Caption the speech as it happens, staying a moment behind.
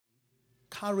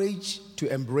courage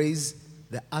to embrace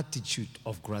the attitude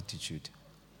of gratitude.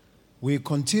 We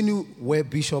continue where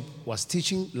Bishop was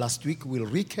teaching last week. We'll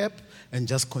recap and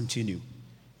just continue.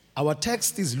 Our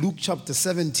text is Luke chapter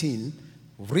 17,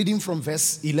 reading from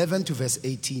verse 11 to verse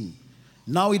 18.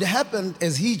 Now it happened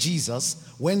as he, Jesus,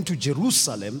 went to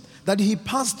Jerusalem, that he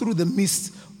passed through the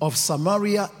midst of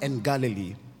Samaria and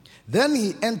Galilee. Then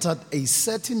he entered a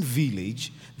certain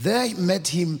village. There met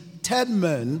him 10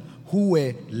 men who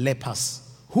were lepers,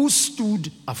 who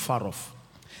stood afar off.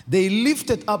 They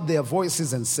lifted up their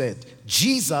voices and said,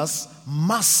 Jesus,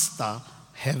 Master,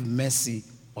 have mercy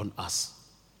on us.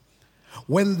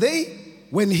 When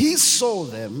he saw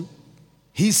them,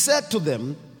 he said to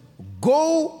them,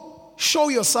 go show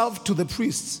yourself to the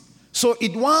priests. So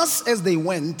it was as they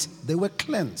went, they were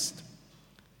cleansed.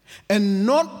 And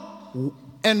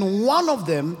one of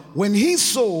them, when he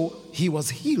saw he was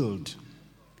healed,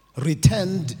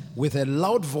 returned with a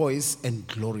loud voice and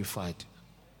glorified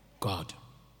God,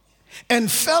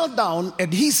 and fell down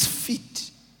at his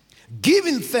feet,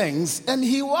 giving thanks, and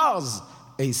he was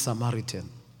a Samaritan.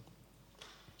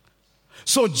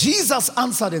 So Jesus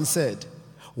answered and said,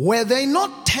 were they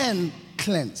not 10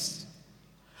 cleansed?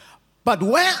 But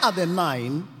where are the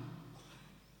 9?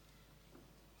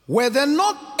 Were there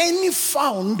not any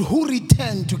found who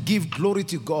returned to give glory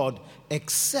to God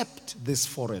except this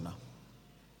foreigner?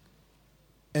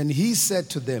 And he said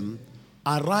to them,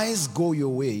 arise, go your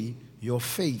way, your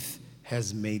faith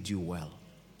has made you well.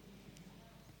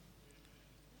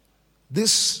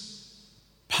 This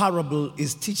parable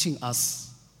is teaching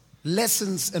us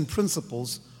lessons and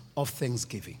principles of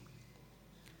thanksgiving.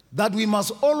 That we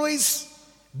must always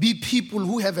be people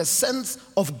who have a sense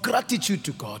of gratitude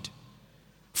to God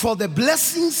for the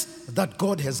blessings that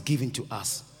God has given to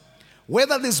us.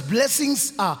 Whether these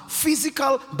blessings are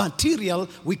physical, material,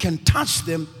 we can touch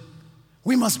them,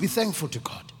 we must be thankful to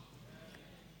God.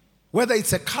 Whether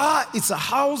it's a car, it's a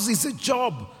house, it's a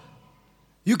job,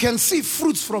 you can see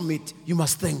fruits from it, you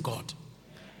must thank God.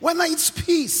 Whether it's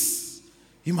peace,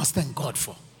 you must thank God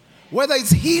for. Whether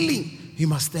it's healing, you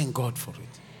must thank God for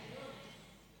it.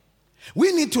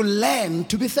 We need to learn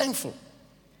to be thankful.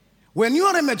 When you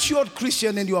are a matured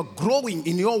Christian and you are growing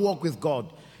in your walk with God,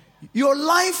 your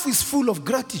life is full of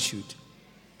gratitude.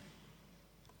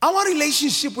 Our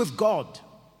relationship with God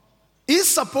is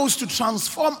supposed to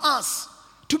transform us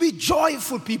to be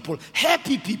joyful people,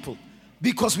 happy people,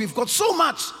 because we've got so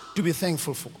much to be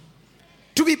thankful for.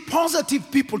 To be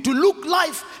positive people, to look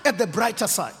life at the brighter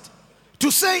side. To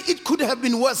say it could have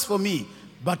been worse for me,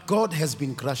 but God has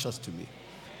been gracious to me.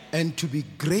 And to be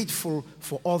grateful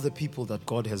for all the people that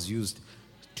God has used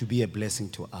to be a blessing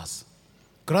to us.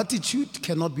 Gratitude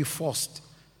cannot be forced.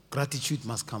 Gratitude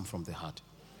must come from the heart.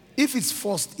 If it's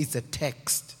forced, it's a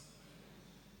text.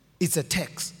 It's a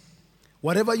text.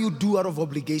 Whatever you do out of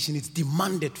obligation, it's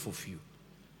demanded of you.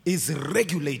 It's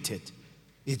regulated.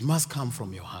 It must come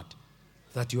from your heart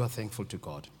that you are thankful to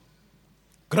God.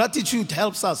 Gratitude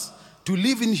helps us to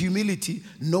live in humility,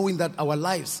 knowing that our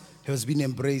lives has been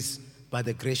embraced by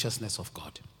the graciousness of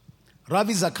God.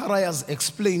 Ravi Zacharias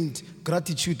explained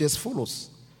gratitude as follows.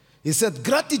 He said,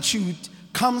 gratitude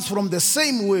comes from the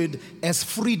same word as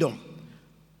freedom.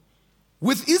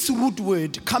 With its root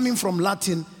word coming from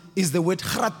Latin is the word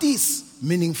gratis,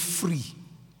 meaning free.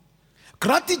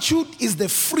 Gratitude is the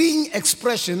freeing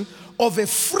expression of a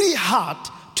free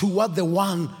heart toward the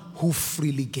one who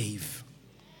freely gave.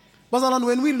 But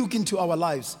when we look into our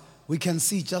lives, we can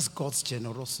see just God's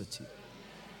generosity.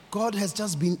 God has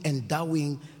just been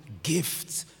endowing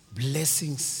gifts,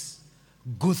 blessings,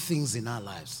 good things in our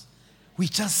lives. We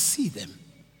just see them.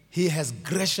 He has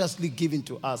graciously given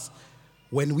to us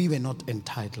when we were not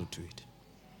entitled to it.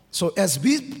 So as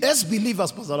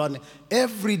believers,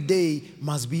 every day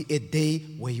must be a day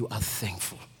where you are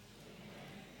thankful.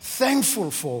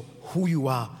 Thankful for who you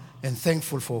are and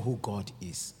thankful for who God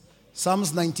is.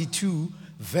 Psalms 92,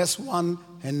 verse 1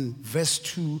 and verse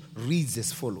 2 reads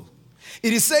as follows.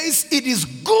 It says, it is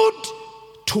good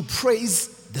to praise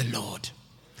the Lord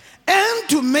and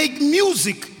to make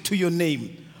music to your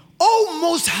name, O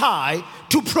Most High,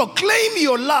 to proclaim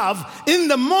your love in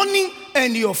the morning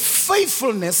and your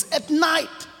faithfulness at night.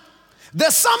 The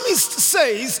psalmist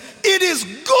says, it is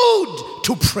good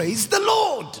to praise the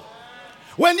Lord.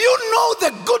 When you know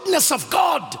the goodness of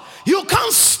God, you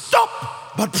can't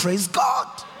stop but praise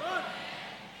God.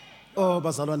 Oh,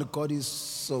 Barcelona, God is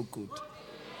so good.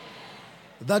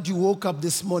 That you woke up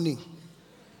this morning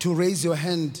to raise your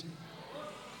hand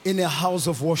in a house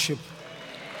of worship.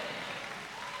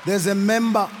 There's a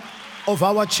member of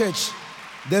our church.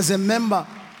 There's a member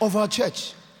of our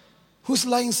church who's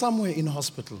lying somewhere in a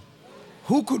hospital.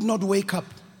 who could not wake up.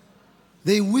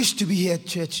 They wish to be here at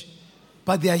church,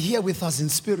 but they are here with us in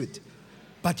spirit.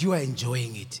 But you are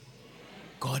enjoying it.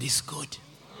 God is good.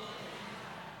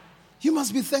 You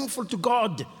must be thankful to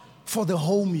God for the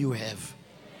home you have.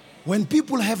 When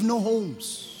people have no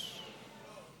homes,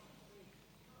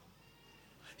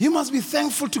 you must be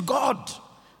thankful to God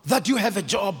that you have a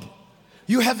job.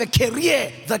 You have a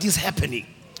career that is happening.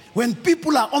 When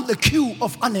people are on the queue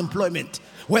of unemployment,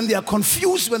 when they are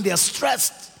confused, when they are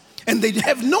stressed, and they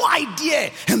have no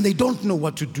idea and they don't know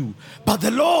what to do. But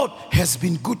the Lord has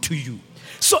been good to you.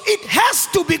 So it has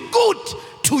to be good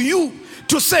to you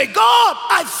to say, God,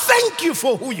 I thank you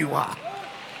for who you are.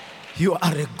 You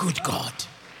are a good God.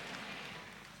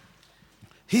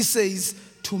 He says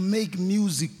to make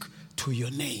music to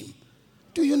your name.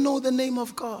 Do you know the name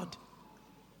of God?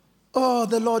 Oh,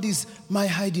 the Lord is my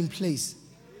hiding place.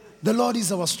 The Lord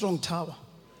is our strong tower.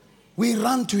 We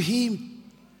run to Him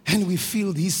and we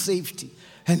feel His safety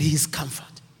and His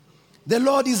comfort. The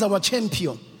Lord is our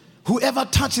champion. Whoever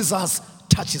touches us,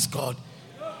 touches God.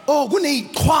 Oh,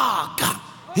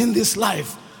 in this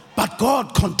life, but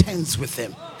God contends with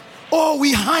them. Oh,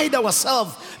 we hide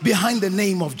ourselves behind the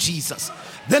name of Jesus.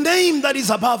 The name that is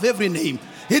above every name.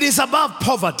 It is above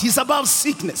poverty. It's above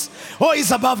sickness. Oh,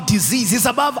 it's above disease. It's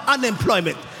above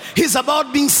unemployment. It's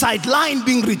about being sidelined,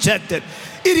 being rejected.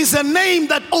 It is a name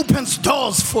that opens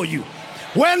doors for you.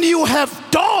 When you have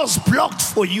doors blocked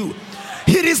for you,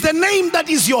 it is the name that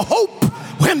is your hope.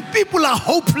 When people are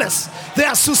hopeless, they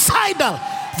are suicidal,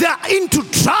 they are into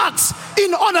drugs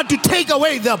in order to take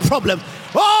away their problem.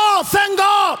 Oh, thank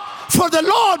God for the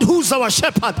Lord who's our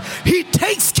shepherd. He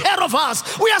takes care of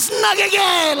us. We are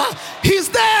snagegela. He's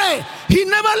there. He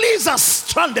never leaves us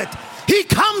stranded. He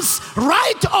comes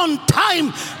right on time.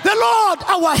 The Lord,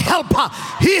 our helper.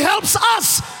 He helps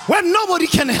us when nobody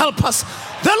can help us.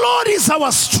 The Lord is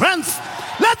our strength.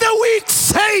 Let the weak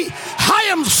say, I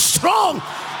am strong,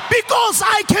 because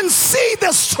I can see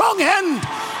the strong hand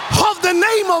of the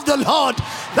name of the Lord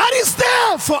that is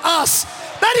there for us.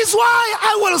 That is why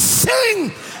I will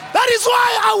sing. That is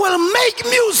why I will make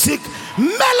music,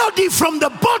 melody from the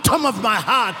bottom of my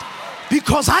heart,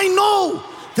 because I know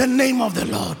the name of the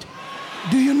Lord.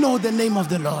 Do you know the name of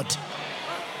the Lord?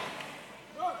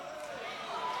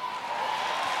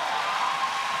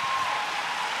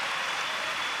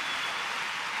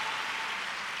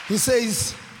 He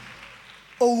says,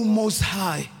 O Most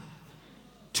High,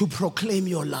 to proclaim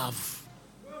your love.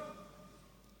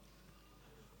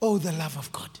 Oh, the love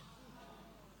of God.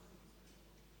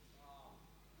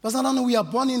 Bazalwane, we are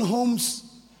born in homes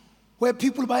where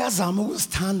people bayazama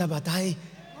ukusithanda but hayi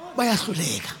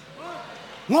bayahluleka.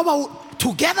 Ngoba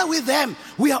together with them,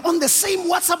 we are on the same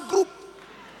WhatsApp group.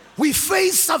 We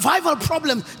face survival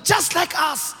problems just like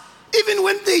us. Even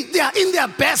when they are in their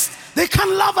best, they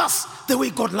can't love us the way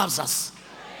God loves us.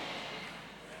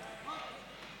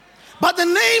 But the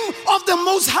name of the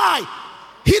Most High,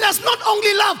 He does not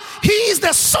only love, He is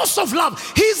the source of love.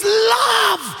 He is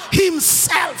love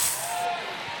Himself.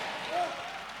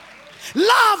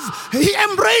 Love, He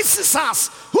embraces us.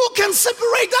 Who can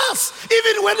separate us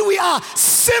even when we are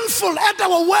sinful at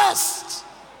our worst?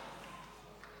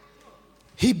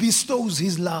 He bestows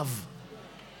His love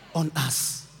on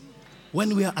us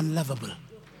when we are unlovable.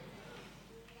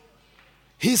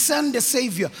 He sent the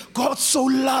Savior. God so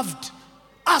loved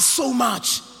us so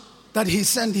much that He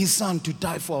sent His Son to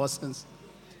die for our sins.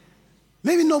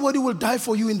 Maybe nobody will die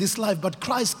for you in this life, but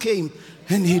Christ came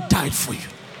and He died for you.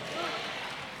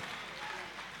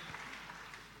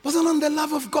 But then the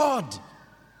love of God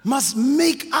must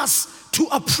make us to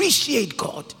appreciate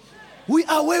God. We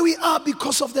are where we are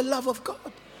because of the love of God.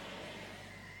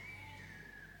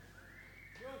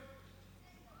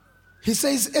 He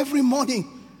says, every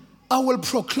morning I will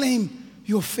proclaim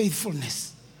your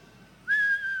faithfulness.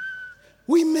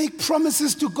 We make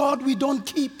promises to God we don't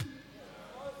keep.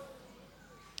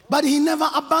 But He never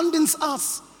abandons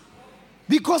us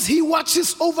because He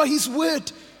watches over His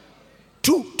word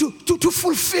to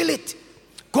fulfill it.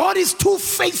 God is too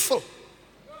faithful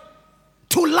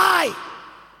to lie,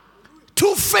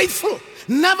 too faithful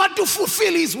never to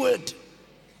fulfill His word.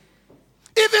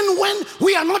 Even when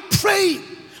we are not praying,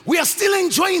 we are still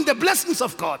enjoying the blessings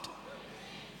of God.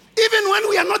 Even when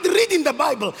we are not reading the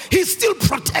Bible, He still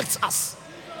protects us.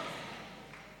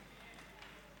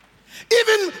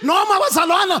 Even Norma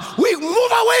Wazalwana, we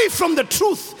move away from the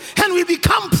truth and we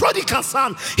become prodigal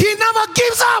son. He never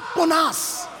gives up on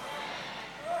us.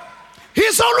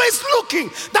 He's always looking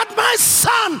that my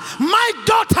son, my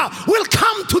daughter will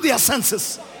come to their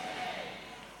senses.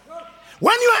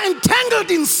 When you are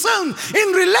entangled in sin, in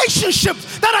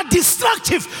relationships that are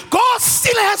destructive, God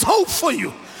still has hope for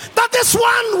you. That this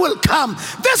one will come.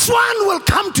 This one will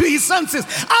come to his senses.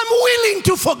 I'm willing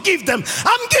to forgive them.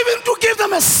 I'm willing to give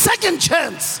them a second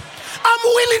chance. I'm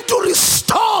willing to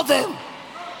restore them.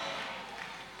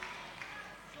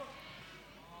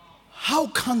 How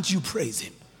can't you praise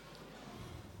him?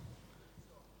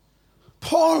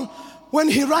 Paul, when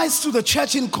he writes to the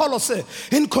church in Colossae,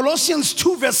 in Colossians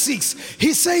 2 verse 6,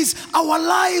 he says, our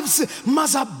lives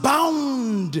must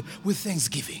abound with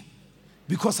thanksgiving,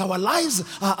 because our lives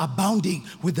are abounding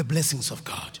with the blessings of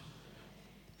God.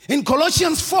 In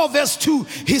Colossians 4 verse 2,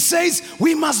 he says,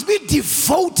 we must be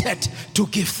devoted to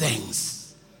give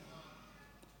thanks.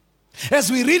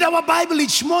 As we read our Bible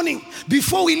each morning,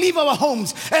 before we leave our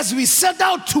homes, as we set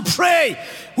out to pray,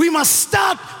 we must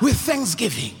start with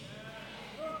thanksgiving.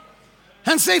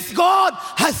 And say, God,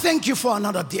 I thank you for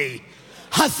another day.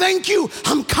 I thank you,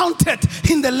 I'm counted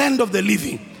in the land of the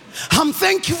living. I'm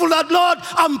thankful that, Lord,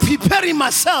 I'm preparing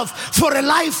myself for a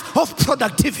life of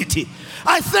productivity.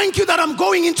 I thank you that I'm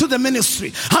going into the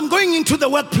ministry. I'm going into the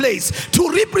workplace to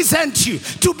represent you,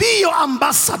 to be your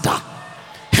ambassador.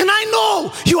 And I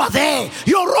know you are there.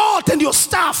 Your rod and your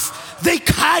staff, they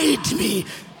guide me.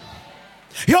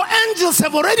 Your angels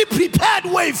have already prepared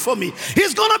way for me.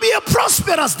 It's going to be a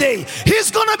prosperous day. It's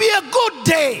going to be a good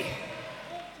day.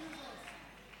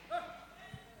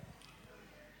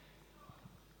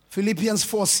 Philippians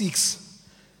 4:6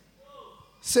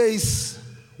 says,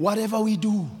 whatever we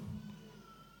do,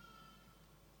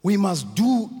 we must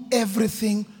do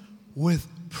everything with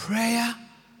prayer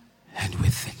and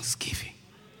with thanksgiving.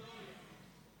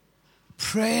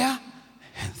 Prayer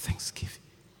and thanksgiving.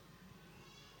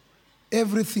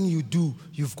 Everything you do,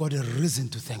 you've got a reason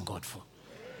to thank God for.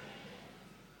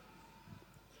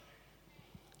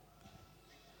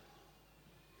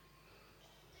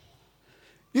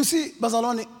 You see,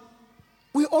 Bazalwane,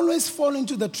 we always fall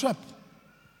into the trap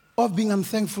of being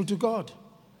unthankful to God.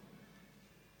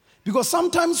 Because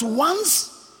sometimes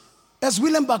once, as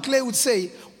William Barclay would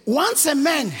say, once a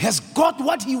man has got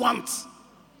what he wants,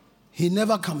 he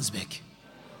never comes back.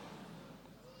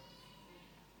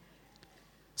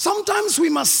 Sometimes we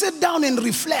must sit down and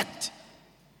reflect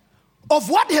of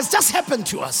what has just happened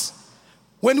to us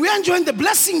when we are enjoying the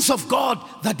blessings of God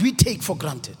that we take for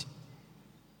granted.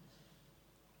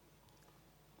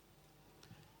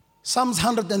 Psalms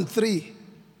 103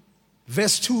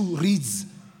 verse 2 reads,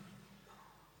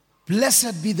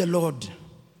 blessed be the Lord,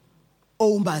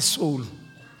 O my soul,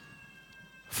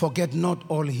 forget not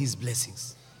all his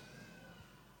blessings.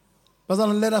 But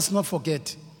let us not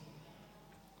forget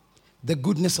the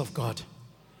goodness of God,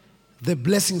 the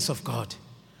blessings of God,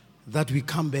 that we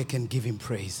come back and give him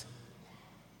praise.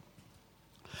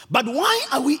 But why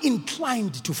are we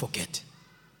inclined to forget?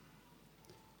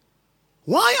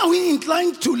 Why are we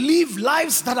inclined to live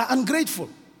lives that are ungrateful?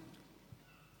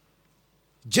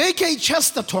 G.K.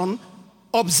 Chesterton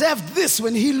observed this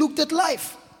when he looked at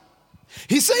life.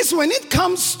 He says when it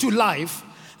comes to life,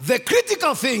 the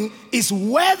critical thing is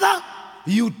whether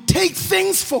you take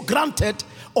things for granted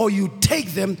or you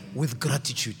take them with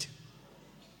gratitude.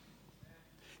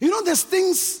 You know, there's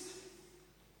things,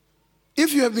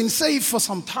 if you have been saved for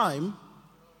some time,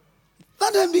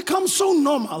 that have become so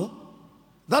normal,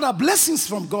 that are blessings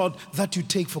from God that you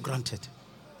take for granted.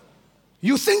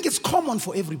 You think it's common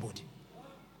for everybody.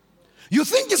 You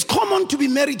think it's common to be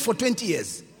married for 20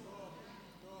 years.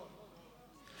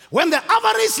 When the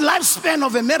average lifespan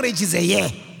of a marriage is a year.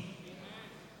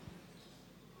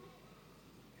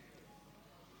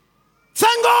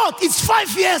 Thank God it's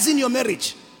 5 years in your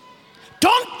marriage.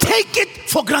 Don't take it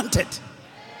for granted.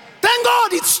 Thank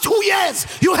God it's 2 years.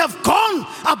 You have gone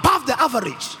above the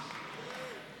average.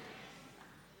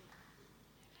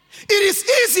 It is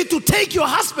easy to take your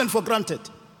husband for granted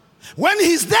when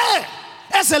he's there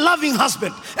as a loving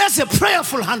husband, as a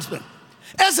prayerful husband,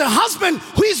 as a husband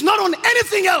who is not on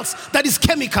anything else that is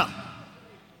chemical,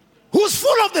 who's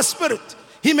full of the Spirit.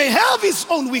 He may have his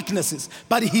own weaknesses,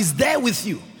 but he's there with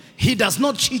you. He does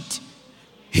not cheat.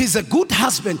 He's a good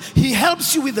husband. He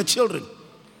helps you with the children.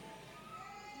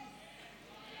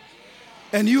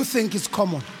 And you think it's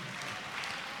common.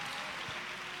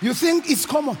 You think it's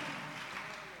common.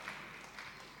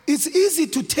 It's easy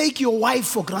to take your wife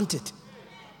for granted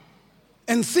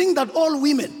and think that all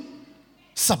women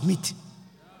submit.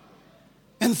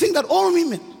 And think that all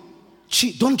women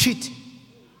don't cheat.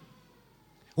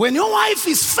 When your wife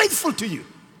is faithful to you,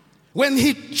 when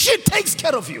she takes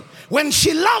care of you, when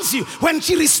she loves you, when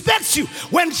she respects you,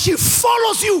 when she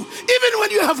follows you, even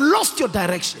when you have lost your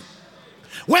direction,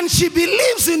 when she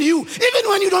believes in you, even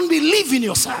when you don't believe in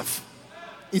yourself,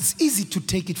 It's easy to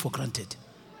take it for granted.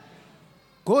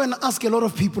 Go and ask a lot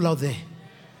of people out there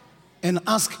and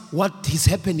ask what is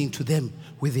happening to them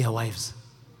with their wives.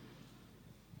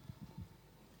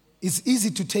 It's easy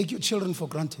to take your children for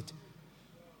granted.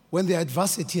 When they are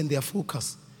adversity and they are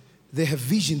focused, they have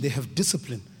vision, they have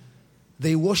discipline,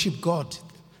 they worship God,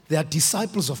 they are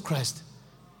disciples of Christ,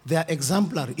 they are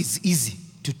exemplary. It's easy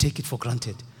to take it for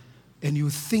granted. And you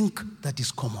think that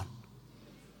is common.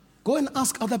 Go and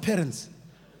ask other parents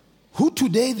who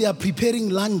today they are preparing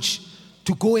lunch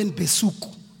to go and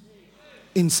besuku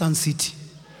in Sun City.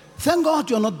 Thank God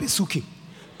you are not besuking,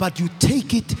 but you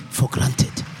take it for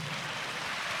granted.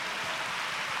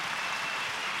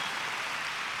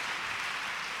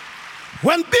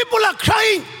 When people are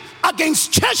crying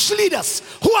against church leaders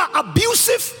who are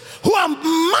abusive, who are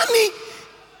money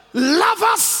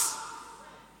lovers,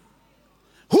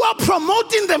 who are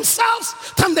promoting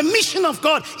themselves than the mission of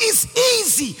God, it's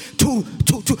easy to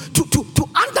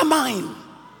undermine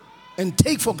and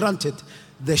take for granted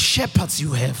the shepherds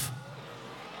you have,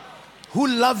 who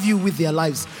love you with their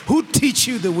lives, who teach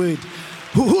you the word,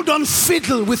 who don't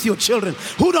fiddle with your children,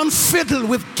 who don't fiddle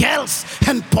with girls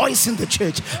and boys in the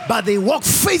church, but they walk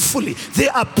faithfully. They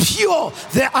are pure.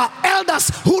 There are elders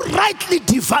who rightly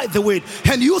divide the word,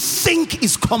 and you think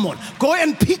is common. Go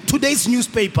and pick today's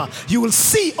newspaper. You will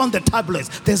see on the tabloids,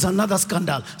 there's another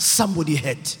scandal somebody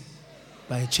had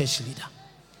by a church leader.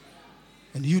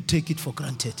 And you take it for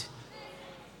granted.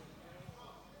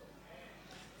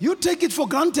 You take it for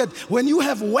granted when you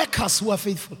have workers who are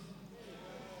faithful,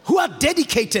 who are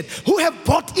dedicated, who have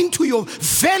bought into your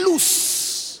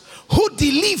values, who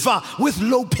deliver with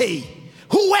low pay,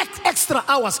 who work extra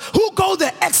hours, who go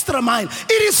the extra mile.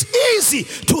 It is easy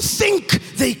to think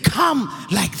they come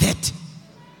like that.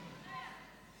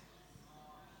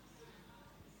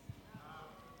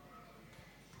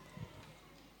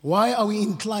 Why are we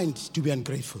inclined to be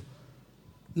ungrateful?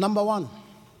 Number one,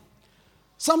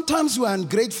 sometimes we are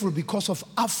ungrateful because of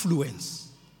affluence.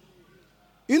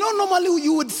 You know, normally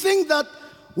you would think that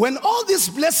when all these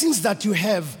blessings that you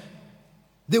have,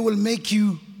 they will make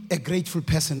you a grateful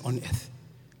person on earth.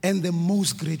 And the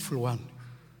most grateful one.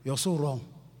 You're so wrong.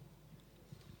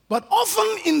 But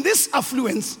often in this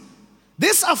affluence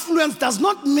does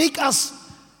not make us,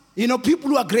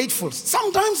 people who are grateful.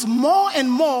 Sometimes more and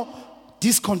more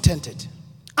discontented.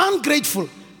 Ungrateful,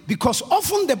 because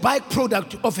often the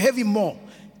byproduct of having more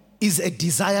is a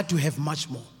desire to have much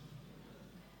more.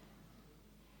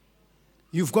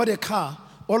 You've got a car,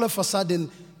 all of a sudden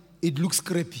it looks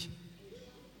crappy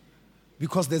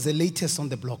because there's a latest on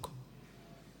the block.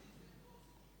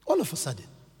 All of a sudden,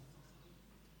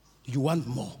 you want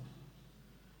more.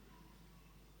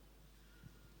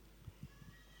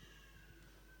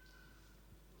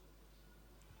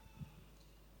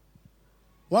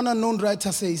 One unknown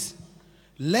writer says,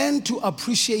 learn to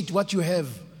appreciate what you have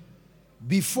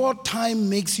before time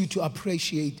makes you to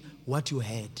appreciate what you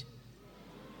had.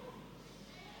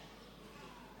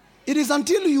 It is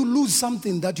until you lose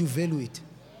something that you value it.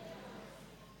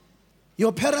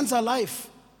 Your parents are alive.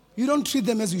 You don't treat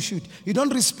them as you should. You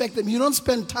don't respect them. You don't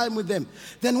spend time with them.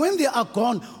 Then when they are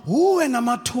gone, who and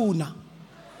amatuna?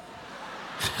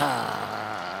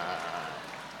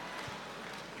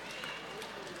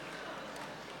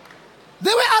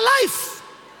 They were alive,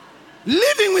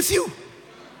 living with you.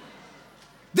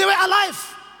 They were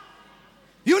alive.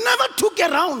 You never took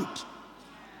around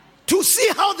to see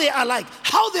how they are like,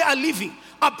 how they are living.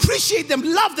 Appreciate them,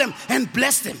 love them, and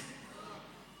bless them.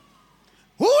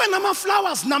 Who and nama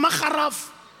flowers, nama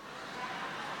kharaf.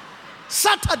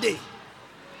 Saturday.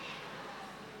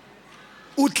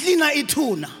 Utlina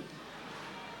ituna.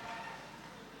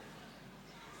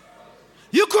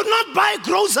 You could not buy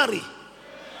grocery.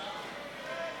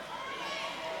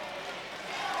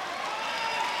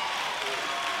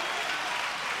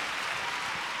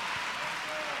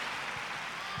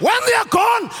 When they are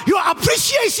gone, your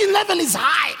appreciation level is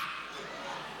high.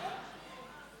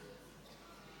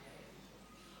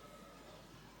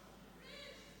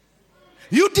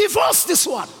 You divorce this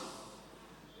one.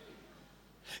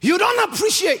 You don't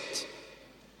appreciate.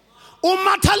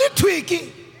 Umatali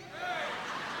twiki.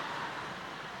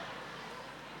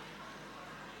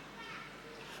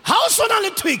 How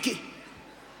sonali twiki?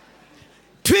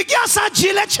 Twiki asa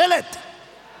jile chelet.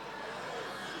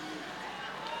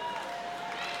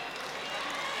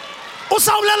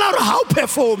 How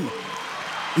perform?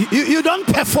 You don't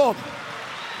perform.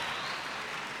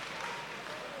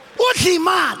 What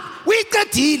man? We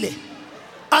get healing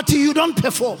until you don't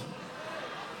perform.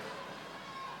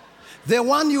 The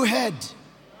one you had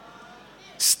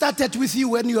started with you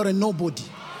when you are a nobody.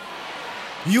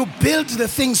 You built the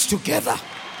things together.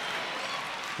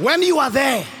 When you are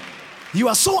there, you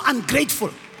are so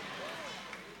ungrateful.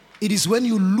 It is when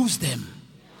you lose them,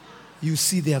 you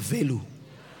see their value.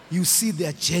 You see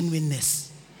their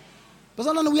genuineness. But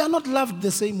we are not loved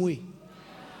the same way.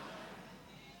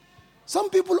 Some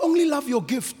people only love your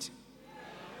gift.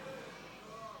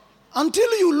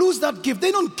 Until you lose that gift,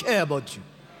 they don't care about you.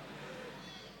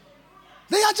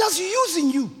 They are just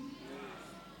using you.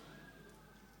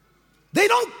 They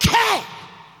don't care.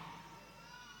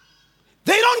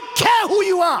 They don't care who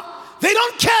you are. They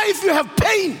don't care if you have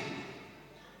pain.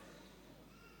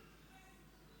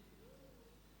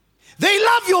 They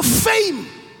love your fame.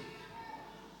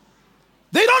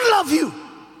 They don't love you.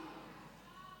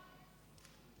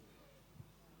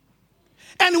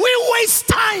 And we waste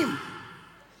time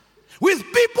with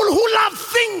people who love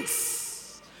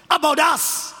things about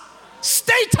us.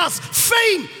 Status,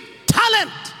 fame,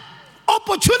 talent,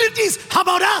 opportunities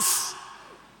about us.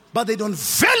 But they don't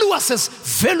value us as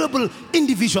valuable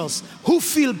individuals who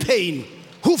feel pain,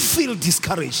 who feel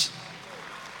discouraged,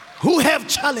 who have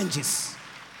challenges.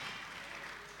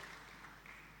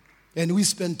 And we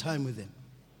spend time with them.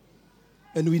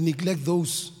 And we neglect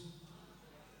those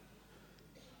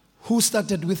who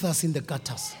started with us in the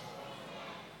gutters.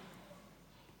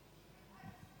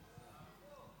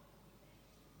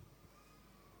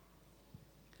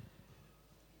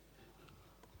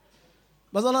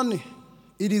 Bazalani,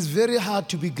 it is very hard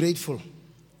to be grateful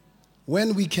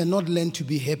when we cannot learn to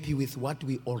be happy with what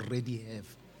we already have.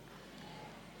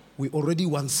 We already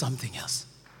want something else.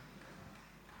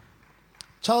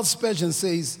 Charles Spurgeon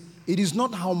says, it is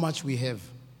not how much we have,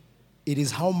 it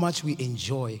is how much we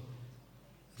enjoy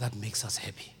that makes us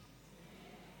happy.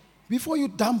 Before you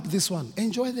dump this one,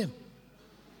 enjoy them.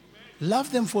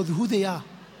 Love them for who they are.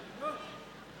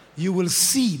 You will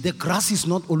see the grass is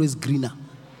not always greener.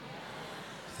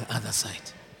 The other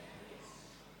side.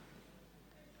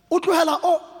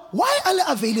 Oh, why are they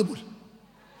available?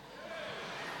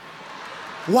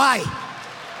 Why?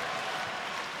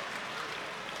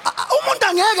 Umuntu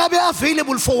angeke abe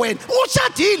available for when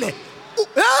ushadile.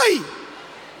 Hey,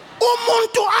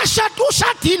 umuntu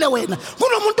ushadile wena.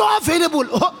 Kunomuntu available.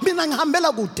 Mina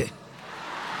ngihambela kude.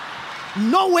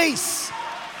 No ways.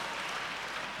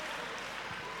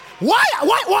 Why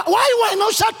wena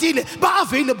ushadile ba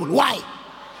available? Why?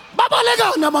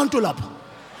 Babaleka nabantu lapha.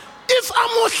 If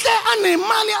amuhle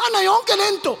anemali ana yonke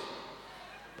lento.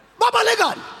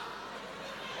 Babalekani.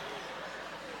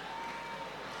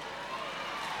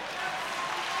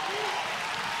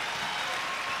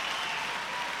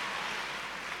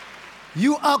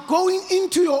 You are going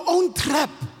into your own trap,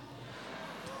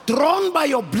 drawn by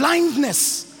your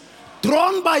blindness,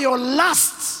 drawn by your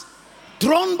lusts,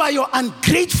 drawn by your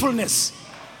ungratefulness,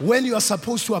 when you are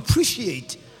supposed to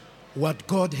appreciate what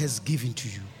God has given to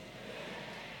you.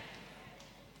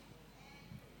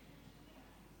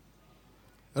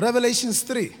 Revelations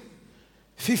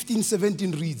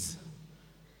 3:15-17 reads,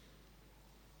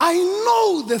 I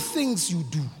know the things you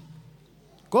do.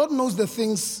 God knows the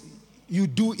things you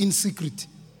do in secret.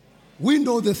 We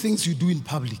know the things you do in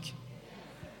public.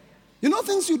 You know,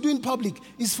 things you do in public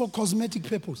is for cosmetic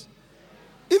purpose.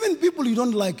 Even people you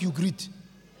don't like, you greet.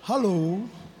 Hello.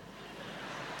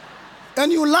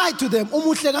 And you lie to them.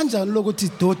 Umuhle kanjani lokuthi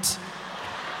dot.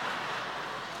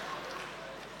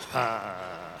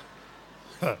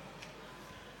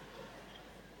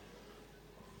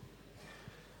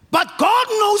 But God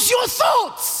knows your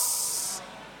thoughts.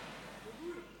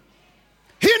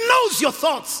 He knows your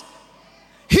thoughts.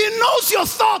 He knows your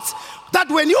thoughts, that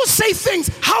when you say things,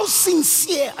 how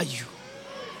sincere are you?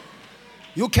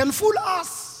 You can fool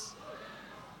us.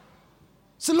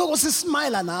 Siloko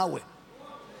sismile nawe.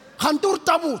 Kantur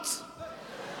tabut.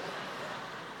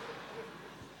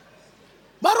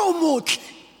 Baro motle.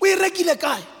 We regular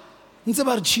guy. Ntse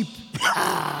ba cheap.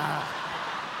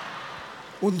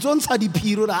 Unzonsa di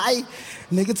piro ai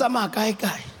ne ke tsamaya kae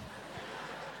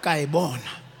kae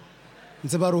bona.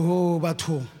 Ntse ba re ho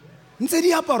batho. Ntse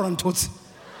di apara ntotse.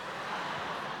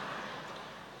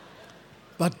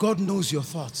 But God knows your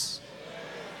thoughts.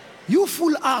 You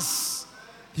fool us,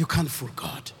 you can't fool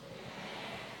God.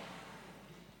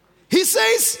 He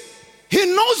says, He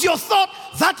knows your thought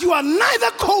that you are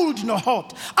neither cold nor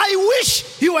hot. I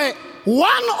wish you were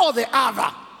one or the other.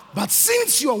 But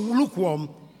since you are lukewarm,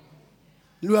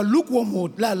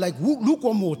 like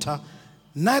lukewarm water,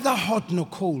 neither hot nor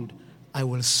cold, I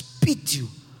will spit you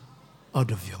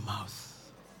out of your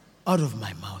mouth, out of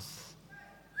my mouth.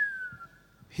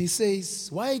 He says,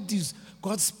 why does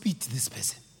God spit this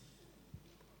person?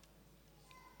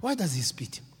 Why does He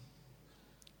spit him?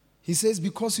 He says,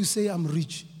 because you say I'm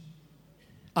rich,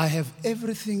 I have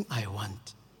everything I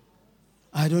want.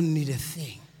 I don't need a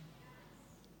thing.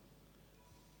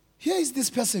 Here is this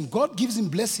person. God gives him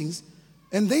blessings,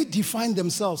 and they define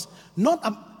themselves not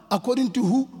according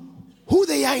to who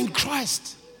they are in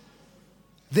Christ.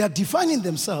 They are defining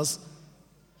themselves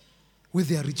with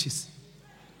their riches.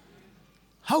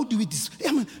 How do we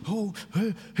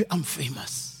I'm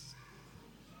famous.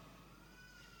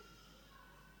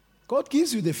 God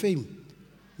gives you the fame.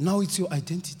 Now it's your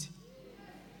identity.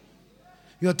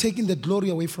 You are taking the glory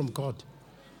away from God.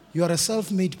 You are a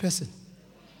self-made person.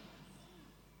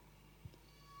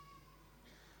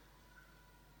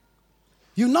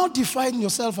 You now define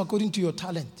yourself according to your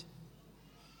talent.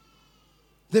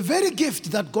 The very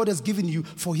gift that God has given you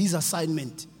for his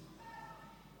assignment.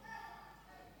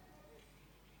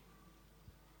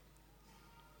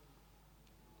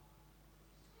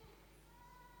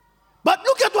 But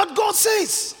look at what God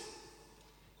says.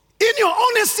 In your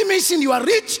own estimation, you are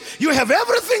rich, you have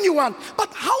everything you want.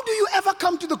 But how do you ever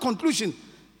come to the conclusion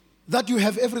that you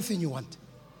have everything you want?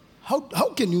 How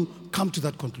can you come to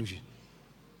that conclusion?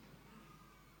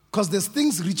 Because there's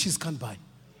things riches can't buy.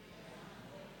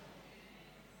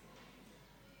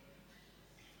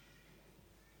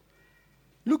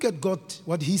 Look at God,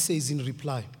 what he says in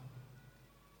reply.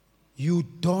 You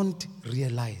don't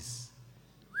realize.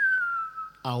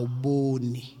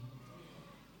 Awuboni.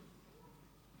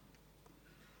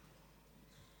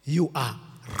 You are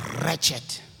wretched.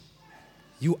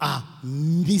 You are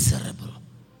miserable.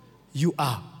 You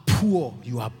are poor.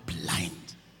 You are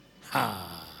blind.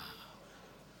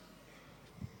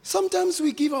 Sometimes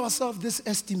we give ourselves this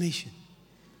estimation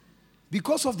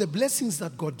because of the blessings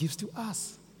that God gives to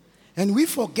us. And we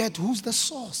forget who's the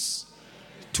source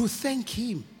to thank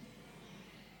him.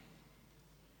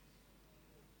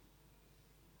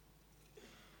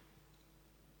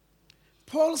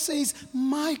 Paul says,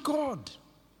 my God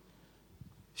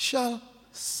shall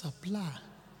supply.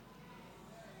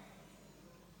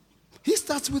 He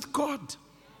starts with God.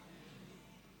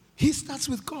 He starts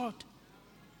with God.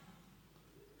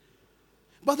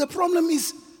 But the problem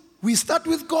is, we start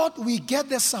with God, we get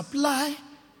the supply,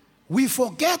 we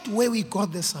forget where we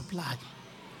got the supply.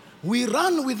 We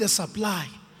run with the supply.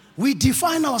 We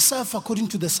define ourselves according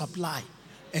to the supply.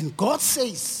 And God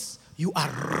says, you are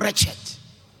wretched.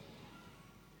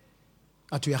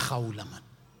 Atuyaghaula man.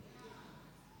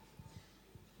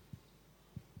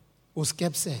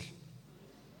 Uskepsel.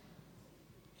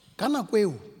 Kana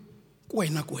kweu,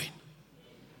 kwena kwena.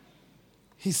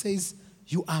 He says,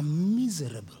 you are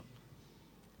miserable.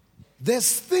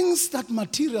 There's things that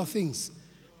material things,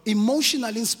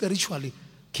 emotionally and spiritually,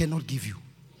 cannot give you.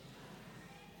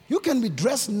 You can be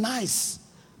dressed nice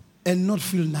and not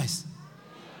feel nice.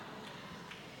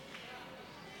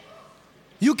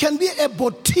 You can be a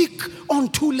boutique on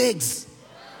two legs.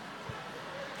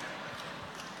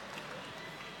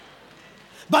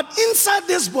 But inside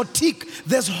this boutique,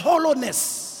 there's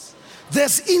hollowness.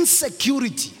 There's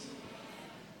insecurity.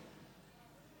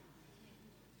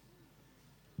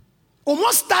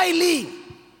 Almost styling.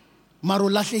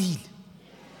 Marulahlehile.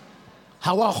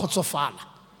 Hawa khotsofala.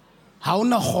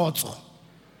 Hauna khotso.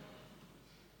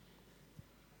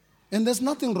 And there's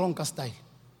nothing wrong with style.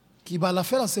 Ki bala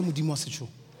fela se modimo se tšho.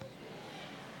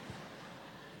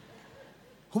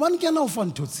 Hobane ke ana o fa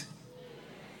ntotse.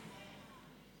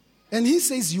 And he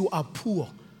says you are poor.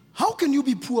 How can you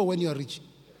be poor when you are rich?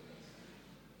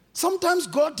 Sometimes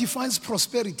God defines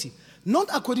prosperity not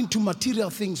according to material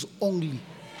things only.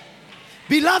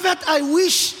 Beloved, I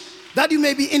wish that you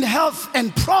may be in health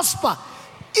and prosper,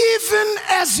 even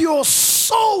as your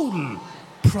soul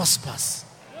prospers.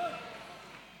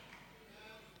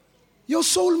 Your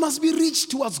soul must be rich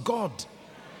towards God.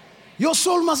 Your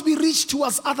soul must be rich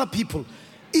towards other people.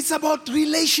 It's about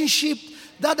relationships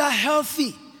that are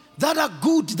healthy, that are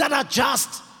good, that are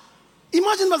just.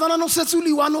 Imagine bazana no setse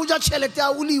uli one o ja chelete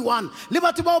a uli one. Le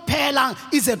batho ba o phelang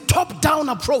is a top-down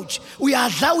approach. We are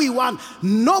that we want.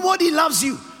 Nobody loves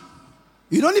you.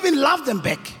 You don't even love them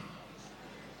back.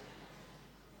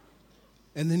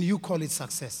 And then you call it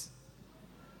success.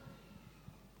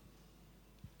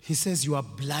 He says you are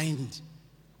blind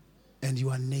and you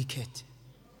are naked.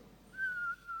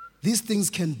 These things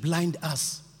can blind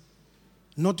us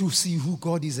not to see who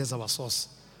God is as our source,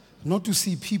 not to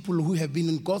see people who have been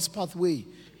in God's pathway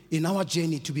in our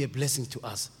journey to be a blessing to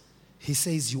us. He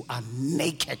says you are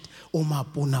naked. Oma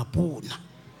pona pona.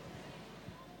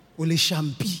 Ole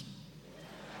shampi.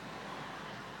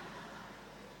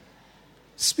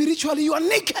 Spiritually, you are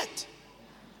naked.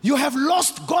 You have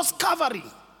lost God's covering.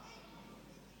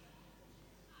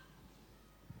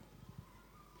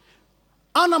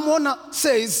 Anna Mona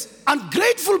says,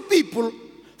 ungrateful people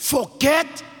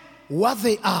forget what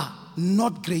they are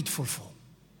not grateful for.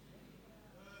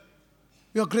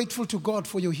 You are grateful to God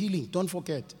for your healing, don't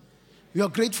forget. You are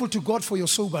grateful to God for your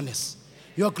soberness.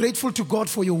 You are grateful to God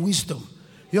for your wisdom.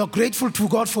 You are grateful to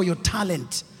God for your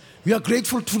talent. You are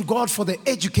grateful to God for the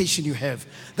education you have,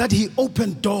 that He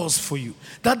opened doors for you,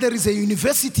 that there is a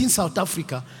university in South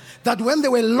Africa, that when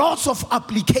there were lots of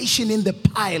application in the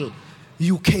pile,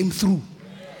 you came through.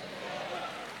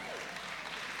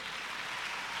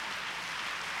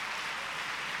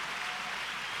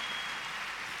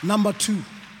 Number 2,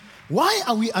 why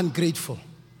are we ungrateful?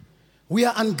 We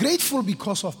are ungrateful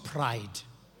because of pride.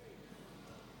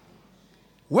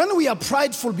 When we are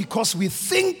prideful because we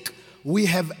think we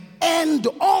have earned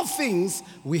all things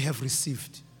we have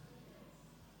received.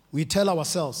 We tell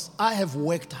ourselves, I have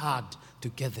worked hard to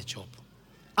get the job.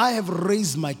 I have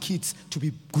raised my kids to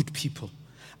be good people.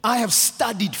 I have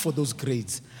studied for those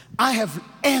grades. I have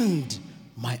earned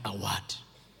my award.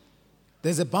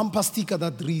 There's a bumper sticker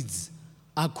that reads,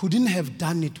 I couldn't have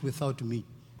done it without me.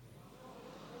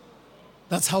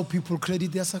 That's how people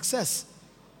credit their success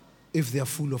if they are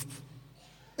full of.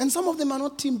 And some of them are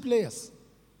not team players.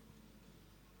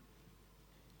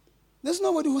 There's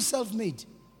nobody who's self-made.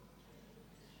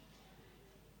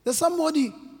 There's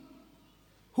somebody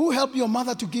who helped your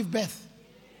mother to give birth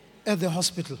at the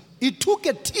hospital. It took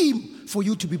a team for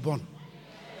you to be born.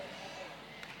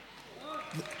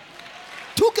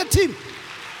 Took a team.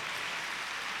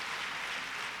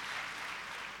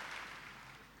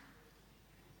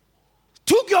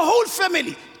 Took your whole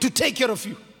family to take care of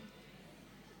you.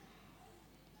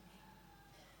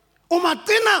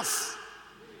 Umatinas.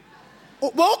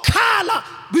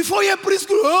 Before you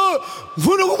preschool,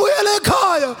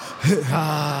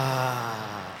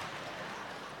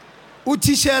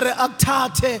 uthishere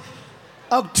akuthathe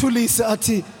akuthulise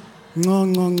athi no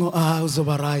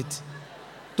uzoba right.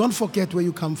 Don't forget where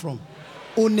you come from.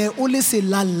 Une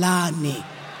uliselalane.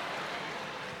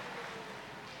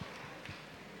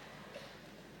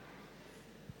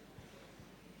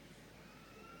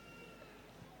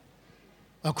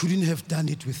 I couldn't have done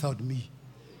it without me.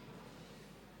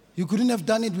 You couldn't have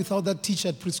done it without that teacher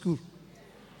at preschool.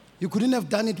 You couldn't have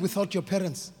done it without your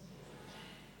parents.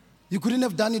 You couldn't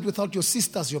have done it without your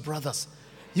sisters, your brothers.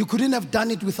 You couldn't have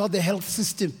done it without the health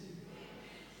system.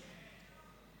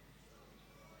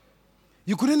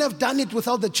 You couldn't have done it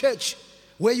without the church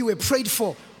where you were prayed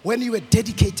for when you were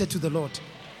dedicated to the Lord.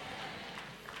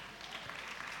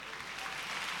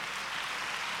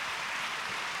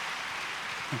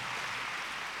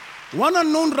 One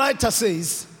unknown writer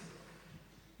says,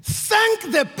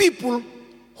 thank the people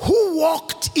who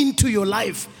walked into your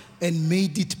life and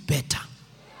made it better.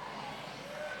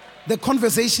 The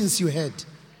conversations you had,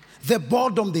 the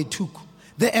boredom they took,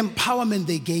 the empowerment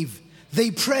they gave,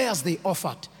 the prayers they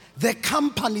offered, the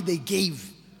company they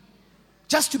gave,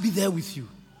 just to be there with you,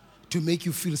 to make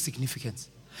you feel significant.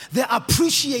 The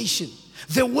appreciation,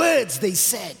 the words they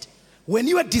said, when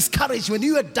you were discouraged, when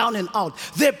you were down and out,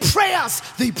 the prayers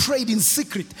they prayed in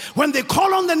secret, when they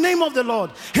call on the name of the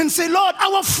Lord and say, Lord,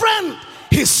 our friend,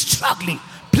 he's struggling.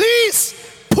 Please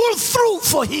pull through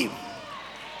for him.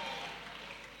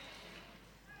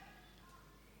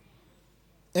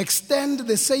 Extend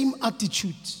the same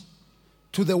attitude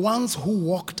to the ones who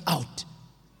walked out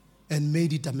and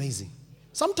made it amazing.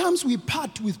 Sometimes we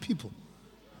part with people.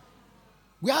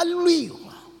 We are real.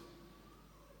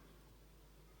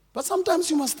 But sometimes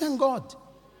you must thank God.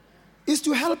 It's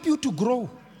to help you to grow.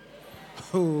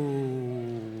 Oh.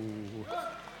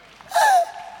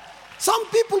 Some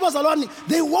people,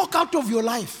 they walk out of your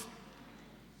life.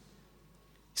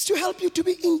 It's to help you to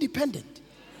be independent.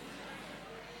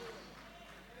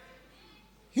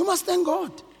 You must thank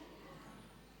God.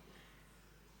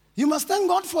 You must thank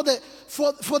God for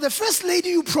the first lady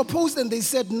you proposed and they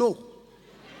said no.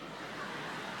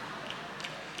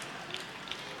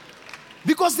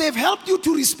 Because they've helped you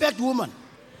to respect women.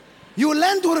 You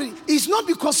learn to, it's not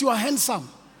because you are handsome.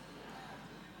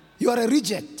 You are a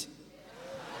reject.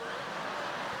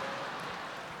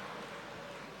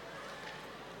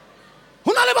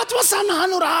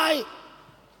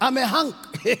 I'm a hunk.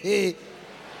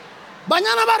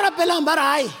 Banyana barapelang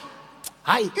barai.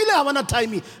 Hi, ile hawana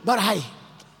time barai.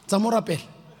 Zamorapel.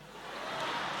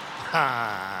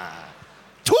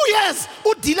 2 years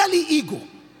udilali ego.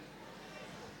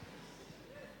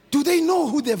 Do they know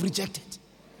who they've rejected?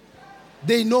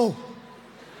 They know.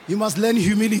 You must learn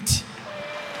humility.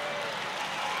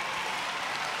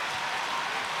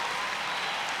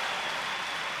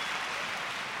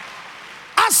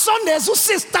 As Sundays,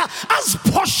 sister, as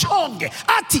poshong,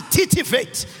 ati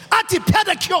titivate, ati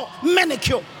pedicure,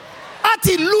 manicure,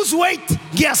 ati lose weight,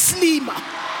 get slimmer.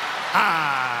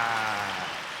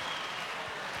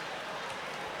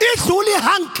 idluli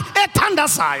hank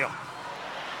ethandazayo,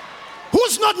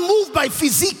 who's not moved by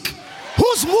physique,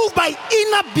 who's moved by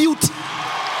inner beauty.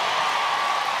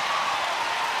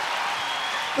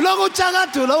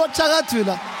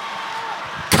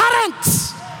 Current.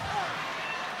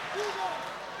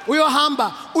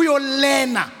 Uyohamba,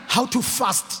 uyolena how to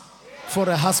fast for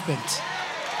a husband.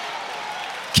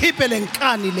 Keep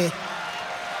elenkani le.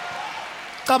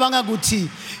 Kabanga guti,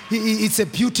 it's a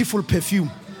beautiful perfume.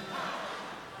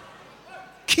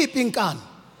 Keep inkani.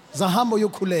 Zahamo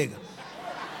yokulega.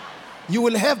 You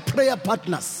will have prayer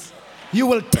partners. You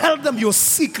will tell them your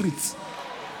secrets.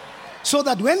 So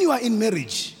that when you are in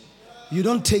marriage, you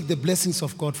don't take the blessings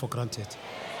of God for granted.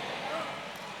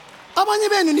 Abanye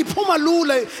benu niphuma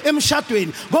lula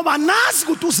emshadweni ngoba nazi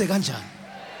ukuthi uze kanjani.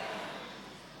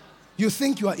 You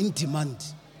think you are in demand.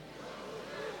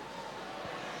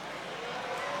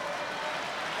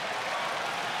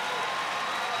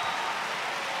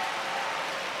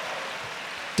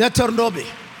 Deuteronomy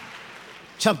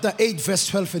chapter 8 verse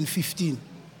 12 and 15.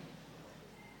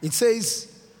 It says,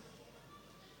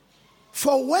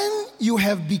 for when you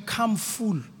have become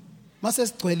full,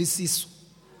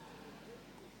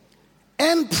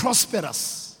 and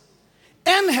prosperous,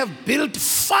 and have built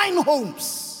fine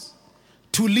homes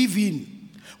to live in,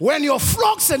 when your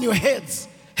flocks and your herds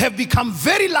have become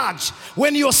very large,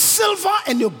 when your silver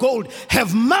and your gold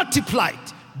have multiplied,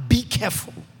 be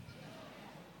careful.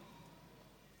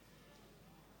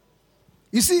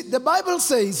 You see, the Bible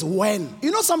says when.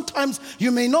 You know, sometimes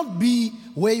you may not be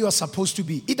where you are supposed to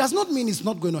be. It does not mean it's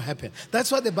not going to happen.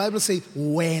 That's why the Bible says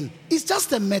when. It's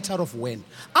just a matter of when.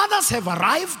 Others have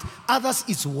arrived, others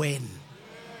it's when.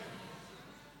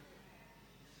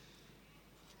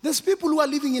 There's people who are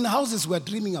living in houses we are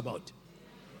dreaming about.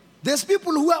 There's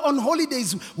people who are on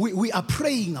holidays we are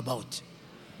praying about.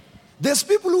 There's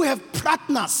people who have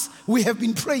partners we have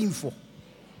been praying for.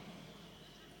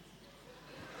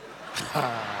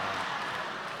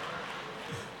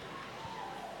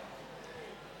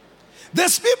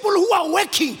 There's people who are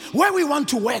working where we want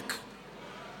to work.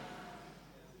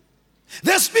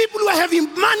 There's people who are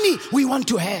having money we want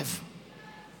to have.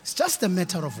 It's just a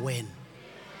matter of when.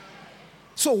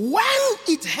 So when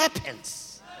it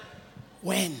happens,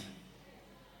 when?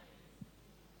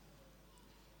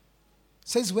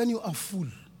 Says when you are full.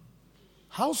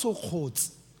 How so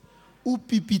kgotse o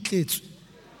pipitletswe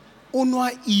o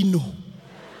nwa ino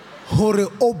hore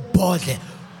o bole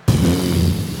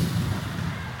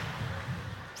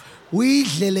o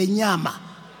idlele nyama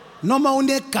noma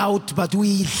une gout but o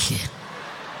idle.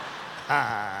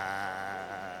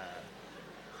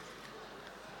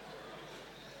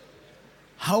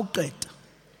 How great?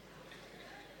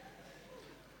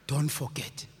 Don't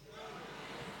forget.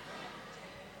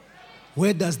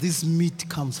 Where does this meat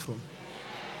come from?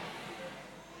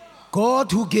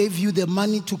 God who gave you the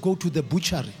money to go to the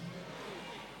butchery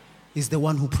is the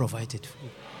one who provided for you.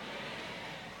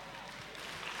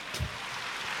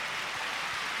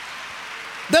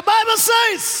 The Bible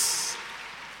says,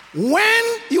 when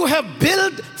you have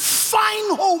built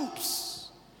fine homes,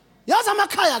 yaza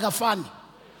makaya gafani.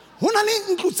 Hona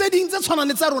ni ntlo tse ding tse tshwana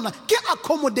le tsa rona ke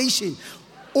accommodation.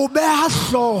 O beha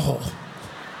hloho.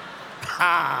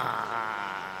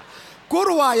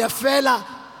 Kurwa ya fela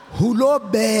hulo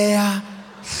beha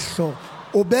hlo.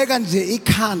 O bega nje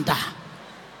ikhanda.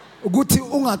 Ukuthi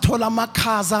ungathola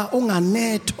amakhaza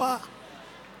unganethwa.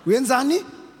 Wenzani?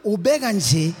 Ubeka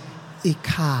nje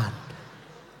ikhanda.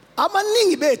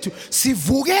 Abaningi bethu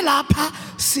sivuke lapha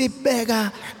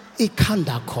sibeka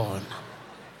ikhanda khona.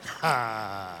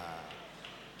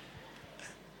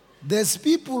 There's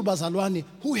people bazalwane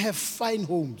who have fine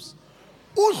homes.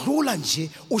 Udlula nje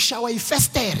ushawa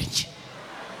ifestere nje.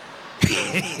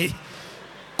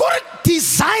 Good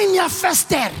design your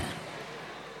fester.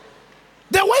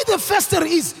 The way the fester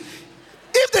is,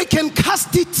 if they can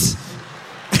cast it.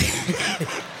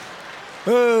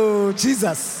 Oh,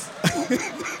 Jesus.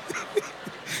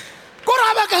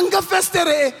 Koraba kanga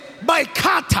festere by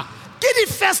kata. Get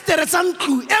the festere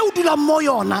sanku eudula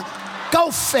moyona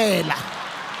kaufela.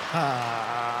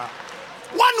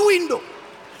 One window.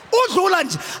 Udlula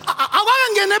nje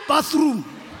awangene bathroom.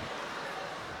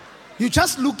 You're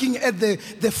just looking at the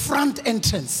front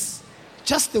entrance.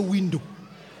 Just the window.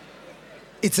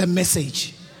 It's a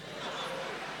message.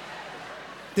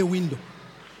 The window.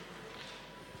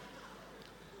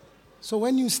 So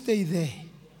when you stay there,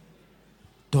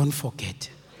 don't forget.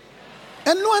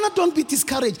 And no, don't be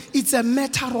discouraged. It's a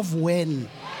matter of when.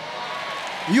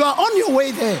 You are on your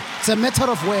way there. It's a matter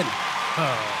of when.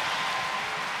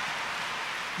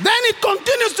 Then it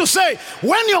continues to say,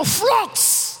 when your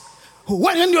flocks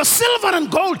when your silver and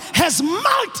gold has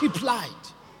multiplied.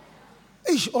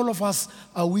 All of us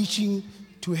are wishing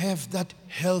to have that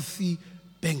healthy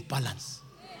bank balance.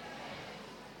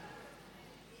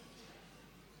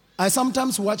 I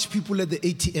sometimes watch people at the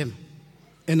ATM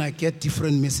and I get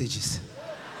different messages.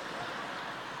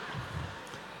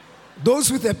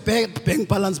 Those with a bank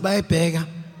balance, buy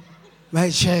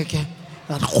check.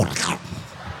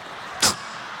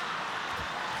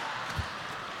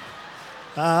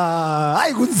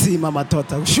 I couldn't see Mama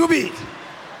Tota. Shubi.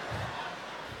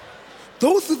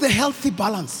 Those with the healthy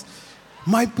balance,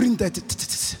 my printer.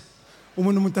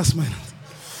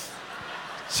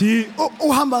 She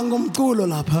uhamba ngomculo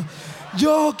lapha.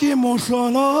 Joki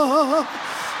mohlolo.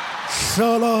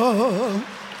 Solo.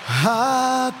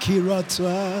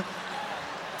 Hakiratwa.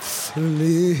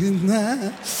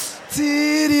 Lina.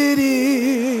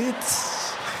 Tidirit.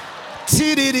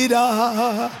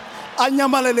 Tididida.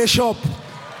 Anyamalele shop.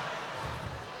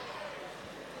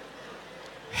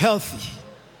 Healthy.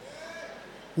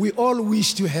 We all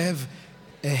wish to have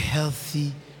a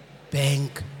healthy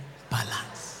bank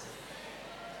balance.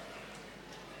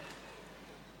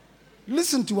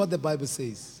 Listen to what the Bible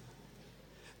says.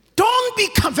 Don't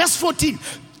become, verse 14,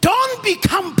 don't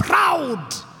become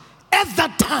proud at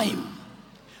that time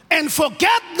and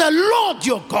forget the Lord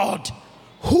your God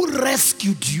who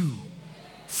rescued you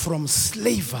from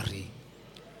slavery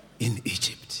in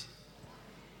Egypt.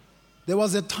 There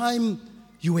was a time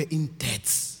you were in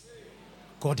debts.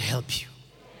 God help you.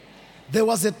 There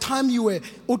was a time you were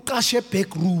utashe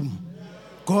back room.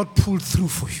 God pulled through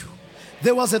for you.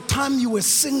 There was a time you were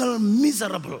single,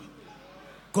 miserable.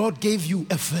 God gave you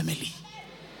a family.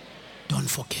 Don't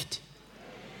forget.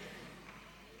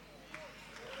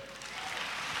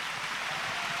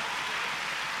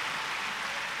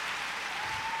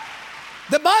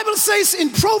 The Bible says in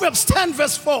Proverbs 10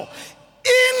 verse 4,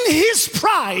 in his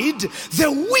pride,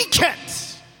 the wicked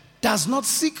does not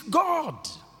seek God.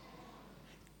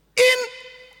 In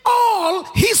all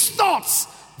his thoughts,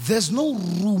 there's no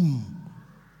room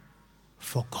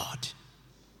for God.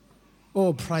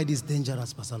 Oh, pride is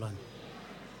dangerous, Pasalan.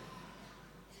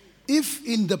 If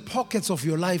in the pockets of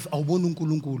your life are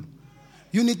wonunkulungulu,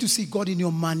 you need to see God in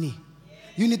your money.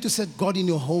 You need to set God in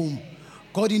your home,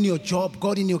 God in your job,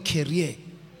 God in your career,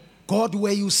 God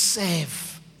where you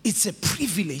serve. It's a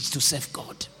privilege to serve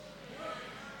God.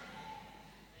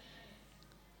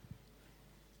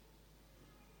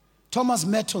 Thomas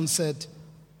Mathole said,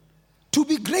 to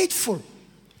be grateful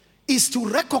is to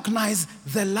recognize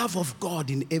the love of God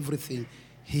in everything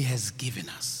he has given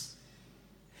us.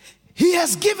 He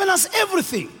has given us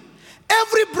everything.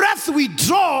 Every breath we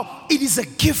draw, it is a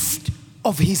gift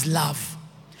of his love.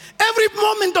 Every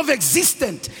moment of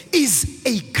existence is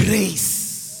a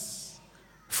grace,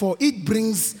 for it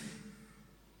brings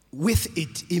with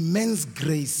it immense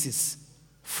graces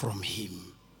from him.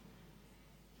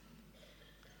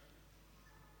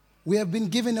 We have been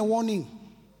given a warning.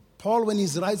 Paul, when he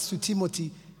writes to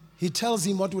Timothy, he tells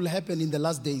him what will happen in the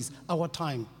last days, our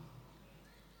time.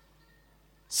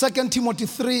 2 Timothy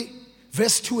 3,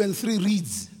 verse 2 and 3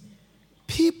 reads,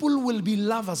 people will be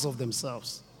lovers of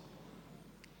themselves,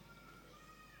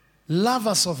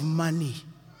 lovers of money,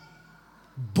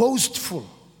 boastful,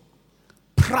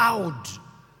 proud,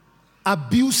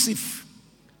 abusive,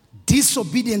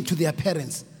 disobedient to their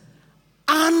parents,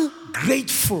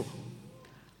 ungrateful,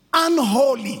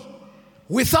 unholy,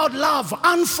 without love,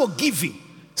 unforgiving,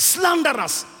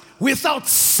 slanderous, without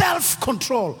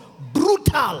self-control,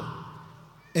 brutal,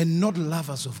 and not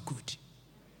lovers of good.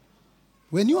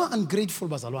 When you are ungrateful,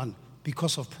 Bazalwan,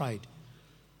 because of pride,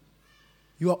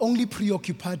 you are only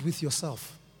preoccupied with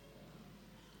yourself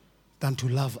than to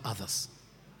love others.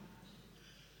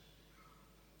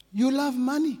 You love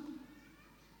money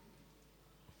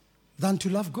than to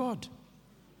love God.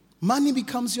 Money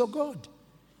becomes your God.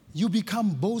 You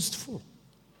become boastful.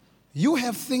 You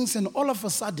have things and all of a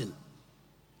sudden,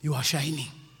 you are shining.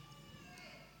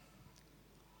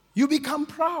 You become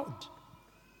proud.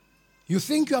 You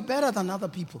think you are better than other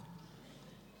people.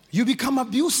 You become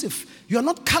abusive. You are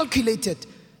not calculated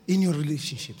in your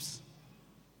relationships.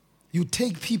 You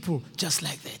take people just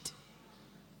like that.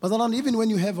 But even when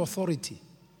you have authority,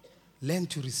 learn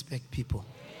to respect people.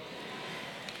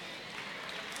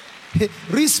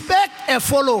 Respect a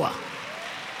follower.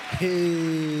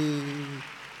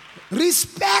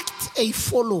 Respect a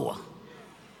follower.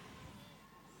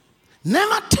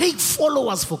 Never take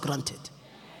followers for granted.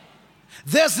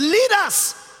 There's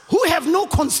leaders who have no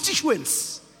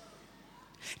constituents.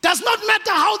 Does not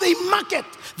matter how they market.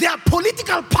 Their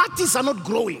political parties are not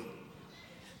growing.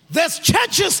 There's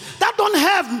churches that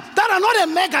are not a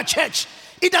mega church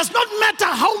It does not matter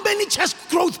how many church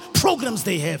growth programs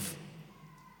they have.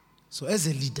 So as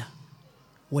a leader,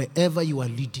 wherever you are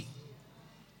leading,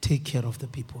 take care of the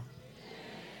people.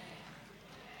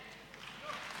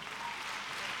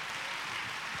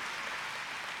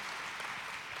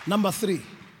 Number 3,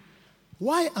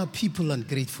 why are people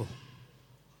ungrateful?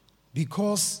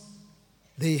 Because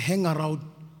they hang around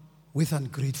with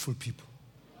ungrateful people.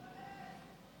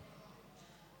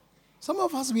 Some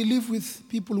of us, we live with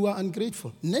people who are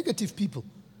ungrateful, negative people.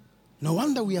 No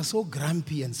wonder we are so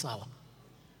grumpy and sour.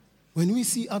 When we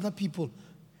see other people,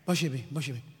 Bashebe,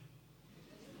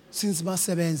 since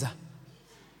basebenza,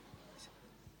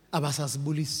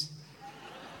 abasasibulis.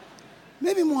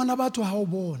 Maybe mwana bathu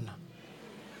hawubona.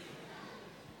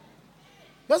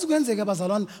 Yazi kwenzeka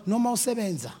bazalwane noma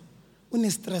usebenza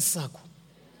une-stress sakho.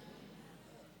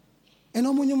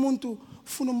 Enomunye umuntu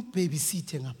ufuna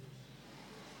umbabysithe ngapha.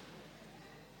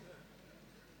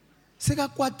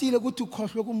 Sekakwatile ukuthi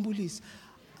ukhohlwe kumbulisa.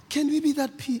 Can we be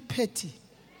that petty?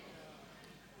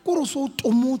 Kuro so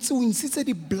utomutse o insitse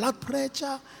the blood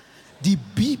pressure, the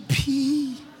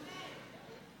BP,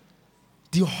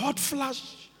 the hot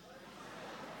flush.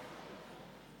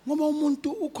 Ngoba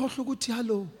umuntu ukhohlwe ukuthi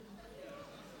hello.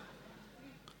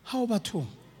 How about you?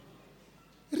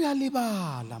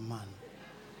 Realibala, man.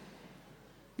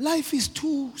 Life is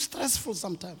too stressful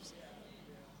sometimes.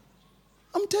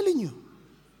 I'm telling you.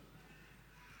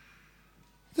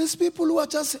 There's people who are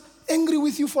just angry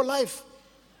with you for life.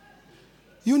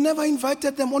 You never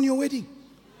invited them on your wedding.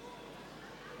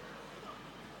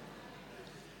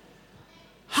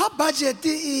 How budget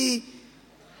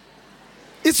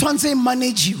it's one say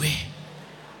manage you.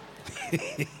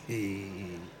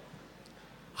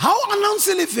 How announce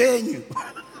the venue?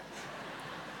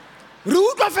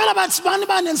 Ruka fela about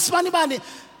Spanibani and Spanibani.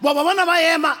 Wababana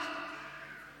Bayema.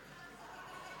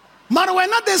 But we're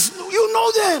not this, you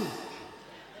know them.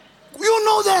 You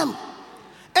know them.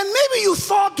 And maybe you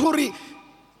thought, Tori,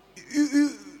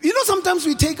 you know, sometimes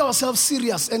we take ourselves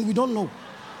serious and we don't know.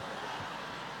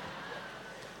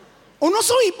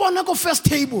 Also, we put on first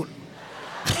table.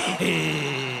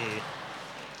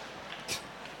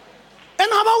 And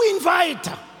how about we invite?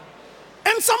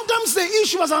 And sometimes the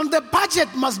issue is on the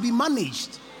budget must be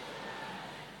managed.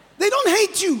 They don't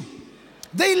hate you.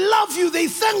 They love you. They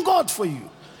thank God for you.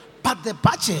 But the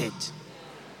budget.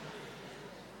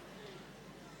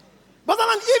 But then,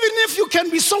 even if you can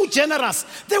be so generous,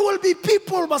 there will be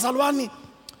people, Basalwani,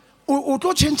 who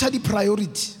don't change the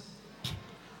priority.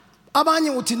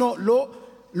 Abanye utino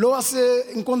lo ase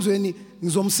inkonzweni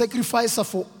ngizom sacrifice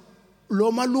for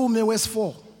lo malume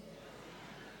wes4.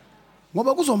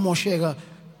 Ngoba kuzomosheka.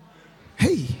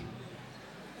 Hey.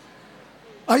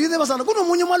 Are you there basana?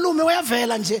 Kunomunye umalume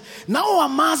uyavela nje. Nawo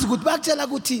wamazi ukuthi bakutshela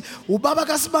ukuthi ubaba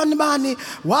kaSibani bani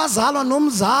wazalwa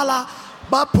nomzala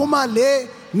baphuma le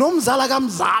nomzala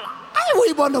kamzala. Ayi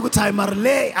uyibona ukuthi hayi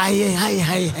marle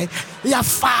hayi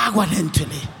iyafakwa lento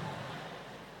le.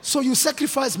 So you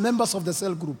sacrifice members of the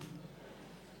cell group.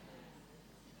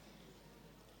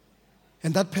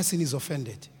 And that person is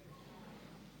offended.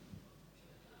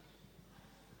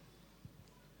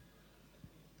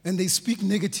 And they speak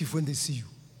negative when they see you.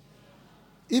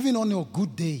 Even on your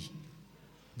good day,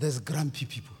 there's grumpy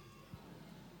people.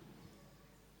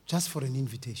 Just for an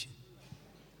invitation.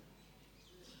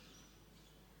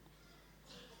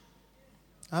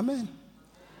 Amen.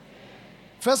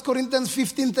 1 Corinthians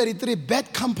 15:33,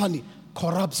 bad company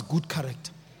corrupts good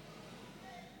character.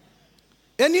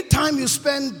 Anytime you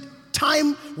spend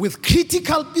time with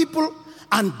critical people,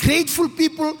 ungrateful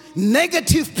people,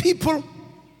 negative people,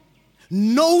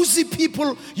 nosy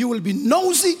people, you will be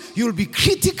nosy, you will be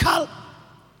critical,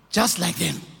 just like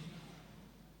them.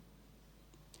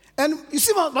 And you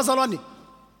see, Bazalwani,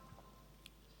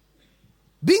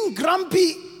 being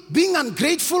grumpy, being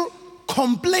ungrateful,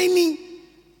 complaining,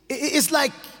 it's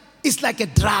like a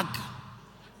drug.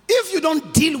 If you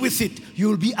don't deal with it, you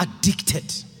will be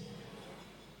addicted.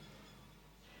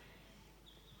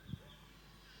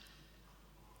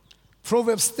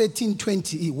 Proverbs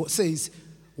 13:20 says,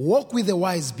 walk with the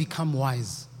wise, become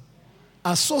wise.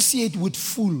 Associate with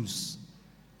fools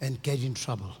and get in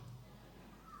trouble.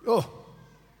 Oh,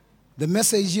 the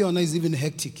message here is even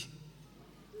hectic.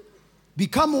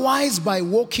 Become wise by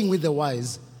walking with the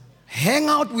wise. Hang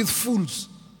out with fools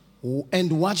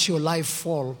and watch your life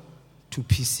fall to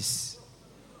pieces.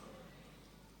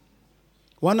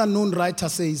 One unknown writer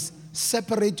says,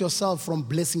 separate yourself from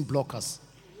blessing blockers.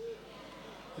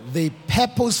 They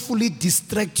purposefully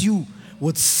distract you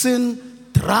with sin,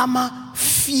 drama,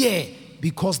 fear,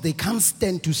 because they can't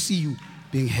stand to see you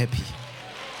being happy.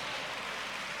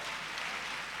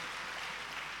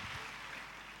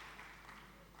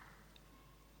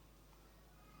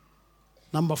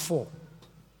 Number 4.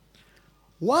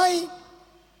 Why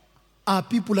are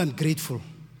people ungrateful?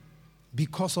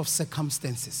 Because of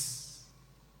circumstances.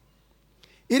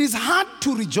 It is hard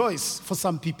to rejoice for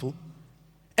some people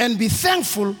and be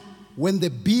thankful when the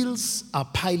bills are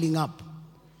piling up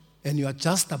and you are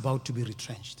just about to be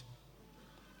retrenched.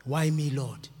 Why me,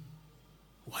 Lord?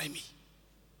 Why me?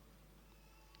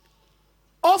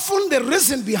 Often the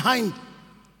reason behind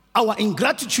our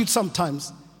ingratitude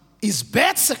sometimes is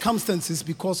bad circumstances,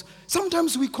 because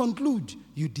sometimes we conclude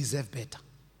you deserve better.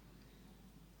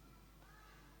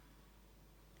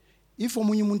 If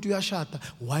omunye umuntu uyashada,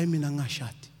 why mina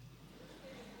ngashadi?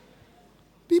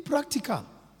 Be practical.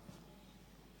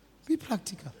 Be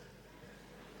practical.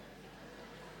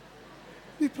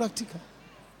 Be practical.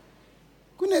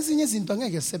 Kunezinye izinto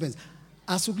angeke zisebenze.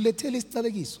 Asukulethela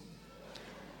isicalekiso.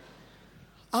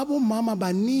 Abomama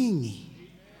baningi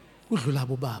kudlula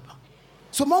abobaba.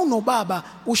 So mawunobaba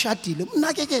ushadile,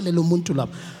 mnakekele lo muntu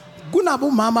lapha.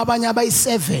 Kunabomama abanye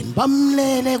abayi7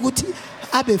 bamlele ukuthi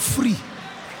abe free.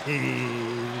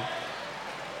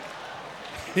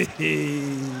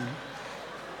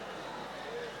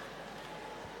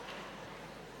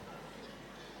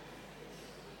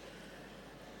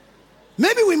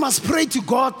 Maybe we must pray to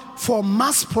God for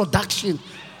mass production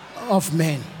of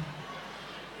men.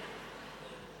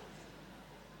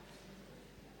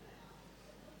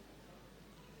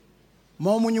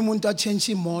 Momunye umuntu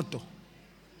achenche imoto.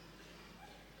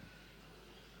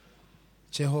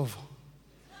 Jehovah.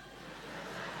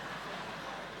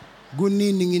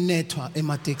 Kunini nginethwa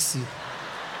emateksi.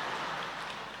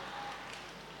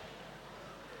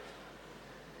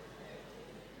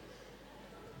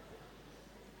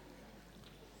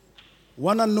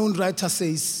 One unknown writer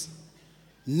says,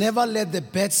 never let the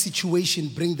bad situation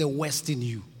bring the worst in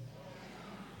you.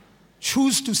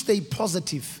 Choose to stay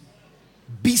positive.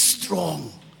 Be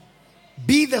strong.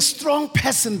 Be the strong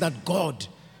person that God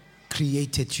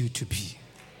created you to be.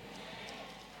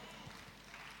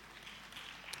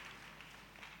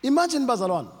 Imagine,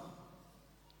 Bazalwan,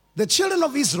 the children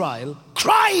of Israel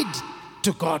cried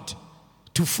to God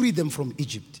to free them from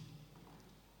Egypt.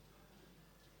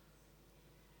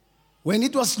 When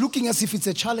it was looking as if it's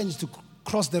a challenge to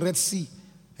cross the Red Sea,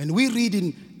 and we read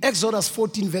in Exodus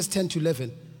 14, verse 10 to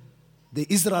 11, the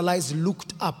Israelites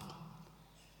looked up,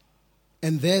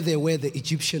 and there they were, the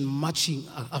Egyptians marching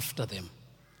after them.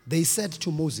 They said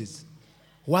to Moses,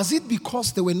 was it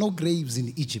because there were no graves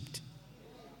in Egypt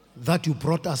that you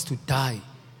brought us to die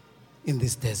in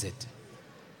this desert?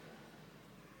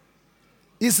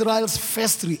 Israel's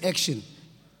first reaction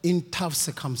in tough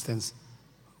circumstances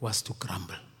was to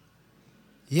grumble.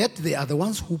 Yet they are the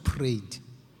ones who prayed.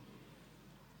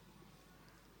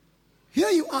 Here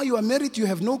you are married, you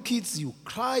have no kids, you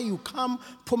cry, you come,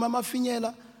 pomama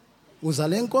finyela,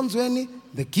 uzale nkonzweni,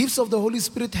 the gifts of the Holy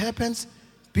Spirit happens,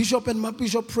 bishop and my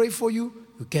bishop pray for you,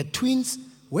 you get twins.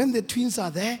 When the twins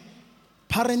are there,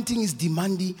 parenting is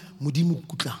demanding mudimu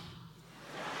kutla.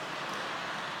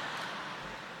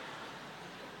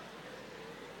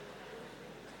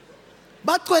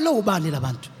 Batkwele ubani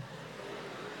labantu.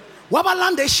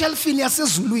 Wabalanda eshelfini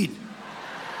yasezulwini.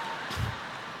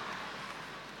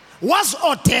 Was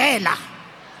otela.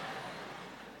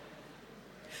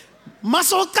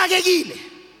 Masokakekile.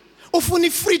 Ufuni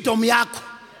freedom yakho.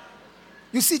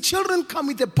 You see, children come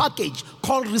with a package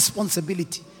called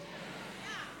responsibility.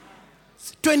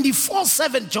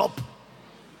 24/7 job.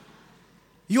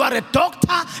 You are a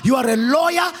doctor, you are a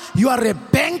lawyer, you are a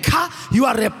banker, you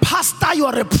are a pastor, you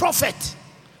are a prophet.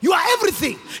 You are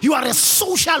everything. You are a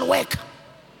social worker.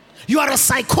 You are a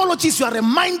psychologist, you are a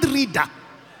mind reader.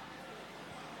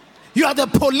 You are the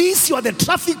police, you are the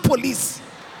traffic police.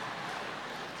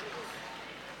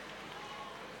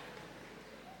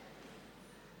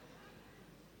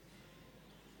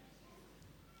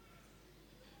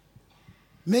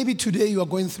 Maybe today you are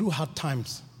going through hard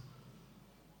times.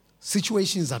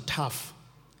 Situations are tough,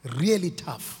 really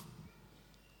tough.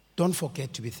 Don't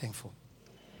forget to be thankful.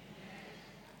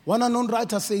 One unknown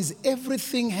writer says,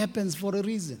 everything happens for a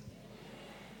reason.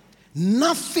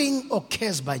 Nothing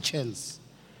occurs by chance.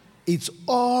 It's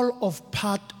all of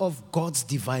part of God's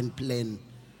divine plan.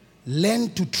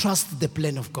 Learn to trust the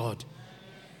plan of God.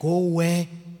 Go where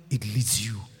it leads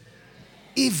you,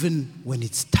 even when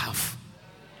it's tough.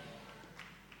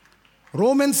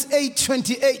 Romans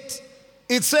 8:28,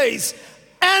 it says,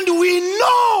 and we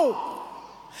know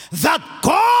that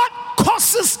God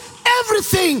causes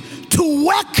everything to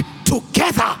work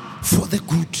together for the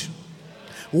good.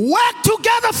 Work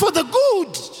together for the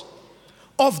good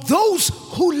of those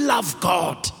who love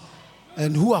God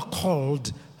and who are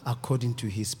called according to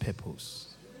his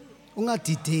purpose.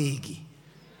 Ungatiteki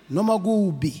noma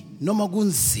kubi, noma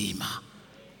kunzima,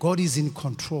 God is in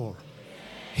control.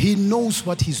 He knows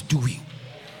what he's doing.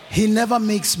 He never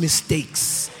makes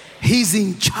mistakes. He's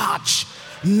in charge.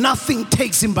 Nothing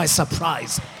takes him by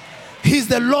surprise. He's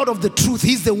the Lord of the truth.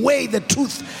 He's the way, the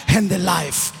truth, and the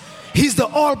life. He's the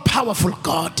all-powerful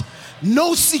God.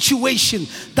 No situation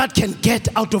that can get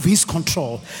out of his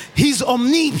control. He's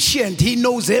omniscient. He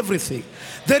knows everything.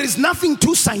 There is nothing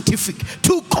too scientific,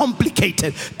 too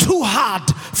complicated, too hard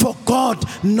for God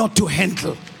not to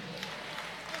handle.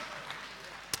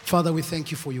 Father, we thank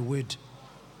you for your word.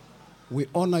 We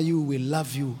honor you. We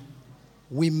love you.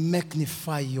 We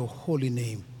magnify your holy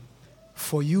name.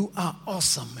 For you are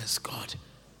awesome as God.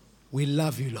 We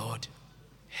love you, Lord.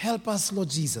 Help us, Lord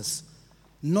Jesus,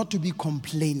 not to be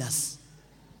complainers,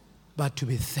 but to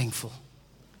be thankful.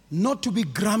 Not to be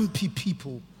grumpy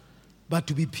people, but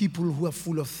to be people who are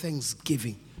full of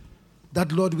thanksgiving.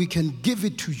 That, Lord, we can give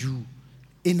it to you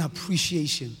in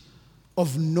appreciation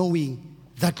of knowing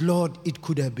that, Lord, it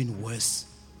could have been worse.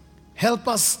 Help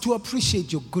us to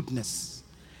appreciate your goodness.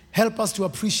 Help us to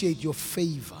appreciate your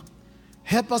favor.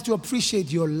 Help us to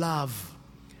appreciate your love.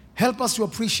 Help us to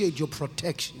appreciate your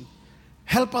protection.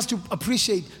 Help us to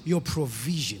appreciate your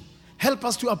provision. Help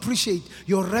us to appreciate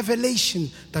your revelation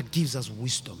that gives us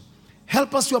wisdom.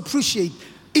 Help us to appreciate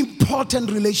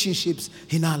important relationships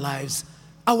in our lives.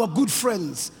 Our good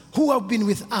friends who have been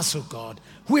with us, oh God,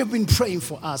 who have been praying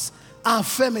for us. Our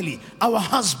family, our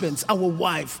husbands, our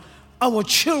wife, our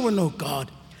children, oh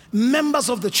God. Members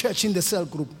of the church in the cell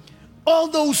group. All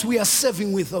those we are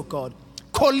serving with, oh God.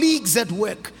 Colleagues at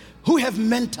work who have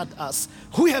mentored us,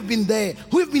 who have been there,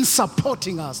 who have been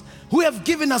supporting us, who have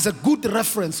given us a good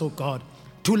reference, oh God,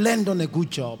 to land on a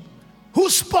good job, who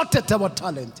spotted our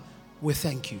talent. We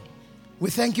thank you. We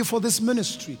thank you for this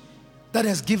ministry that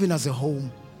has given us a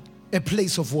home, a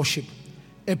place of worship,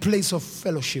 a place of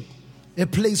fellowship, a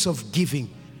place of giving,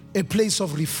 a place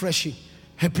of refreshing,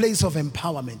 a place of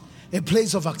empowerment, a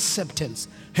place of acceptance,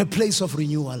 a place of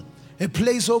renewal, a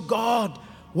place, oh God,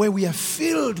 where we are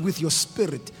filled with your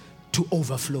spirit to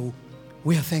overflow.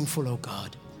 We are thankful, oh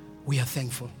God. We are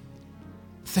thankful.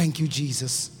 Thank you,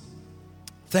 Jesus.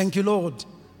 Thank you, Lord.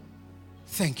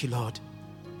 Thank you, Lord.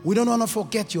 We don't want to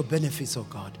forget your benefits, oh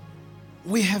God.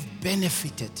 We have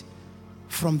benefited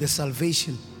from the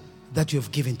salvation that you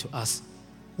have given to us.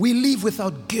 We live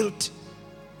without guilt.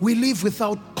 We live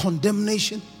without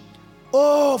condemnation.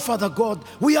 Oh, Father God,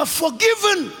 we are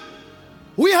forgiven.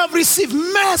 We have received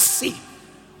mercy.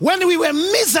 When we were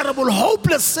miserable,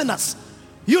 hopeless sinners,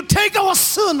 you take our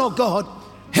sin, oh God,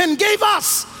 and gave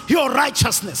us your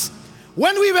righteousness.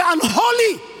 When we were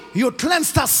unholy, you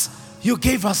cleansed us. You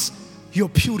gave us your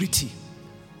purity.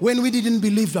 When we didn't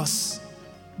believe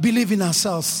in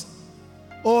ourselves,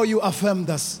 oh, you affirmed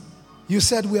us. You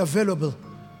said we are valuable.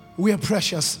 We are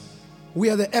precious. We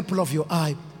are the apple of your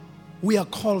eye. We are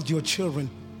called your children.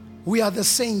 We are the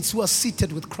saints who are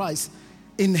seated with Christ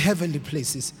in heavenly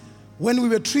places. When we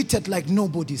were treated like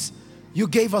nobodies, you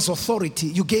gave us authority.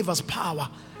 You gave us power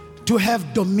to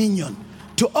have dominion,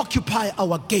 to occupy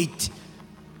our gate.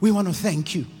 We want to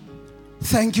thank you.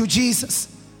 Thank you, Jesus.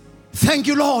 Thank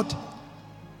you, Lord.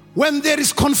 When there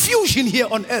is confusion here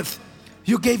on earth,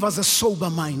 you gave us a sober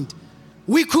mind.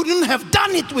 We couldn't have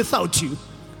done it without you.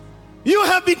 You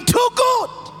have been too good.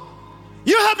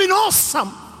 You have been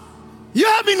awesome. You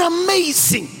have been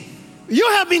amazing. You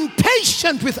have been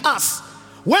patient with us.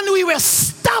 When we were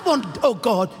stubborn, oh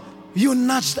God, you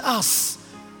nudged us.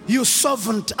 You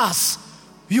sovereigned us.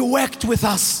 You worked with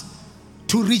us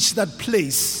to reach that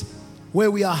place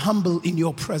where we are humble in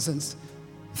your presence.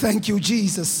 Thank you,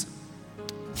 Jesus.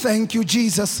 Thank you,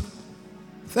 Jesus.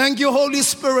 Thank you, Holy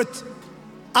Spirit,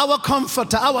 our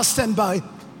comforter, our standby.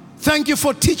 Thank you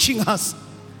for teaching us.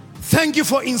 Thank you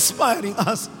for inspiring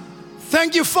us.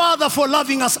 Thank you, Father, for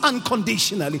loving us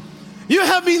unconditionally. You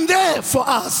have been there for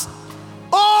us.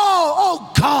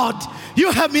 Oh God,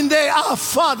 you have been there, our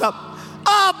Father,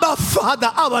 Abba Father,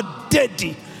 our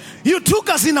Daddy. You took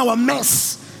us in our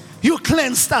mess. You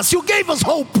cleansed us. You gave us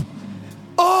hope.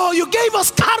 Oh, you gave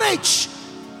us courage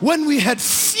when we had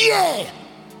fear.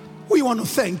 We want to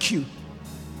thank you.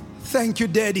 Thank you,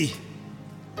 Daddy.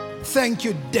 Thank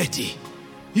you, Daddy.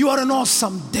 You are an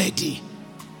awesome Daddy.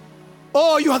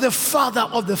 Oh, you are the Father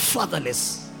of the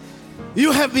fatherless.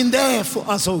 You have been there for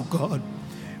us, oh God.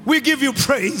 We give you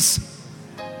praise.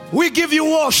 We give you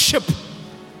worship.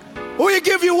 We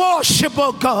give you worship,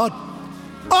 oh God.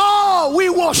 Oh, we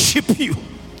worship you.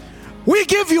 We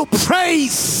give you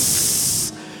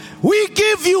praise. We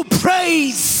give you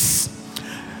praise.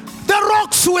 The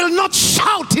rocks will not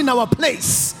shout in our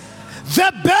place.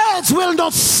 The birds will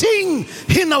not sing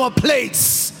in our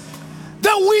place.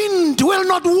 The wind will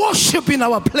not worship in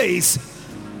our place.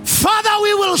 Father,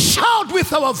 we will shout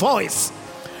with our voice.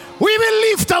 We will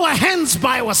lift our hands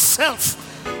by ourselves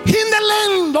in the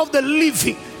land of the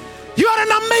living. You are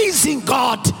an amazing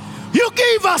God. You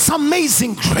gave us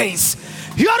amazing grace.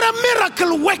 You are a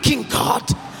miracle working God.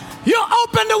 You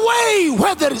open the way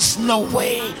where there is no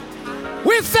way.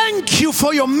 We thank you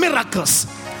for your miracles.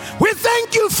 We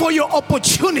thank you for your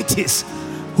opportunities.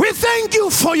 We thank you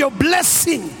for your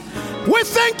blessing. We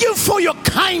thank you for your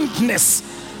kindness.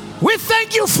 We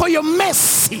thank you for your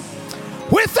mercy.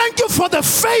 We thank you for the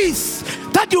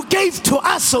faith that you gave to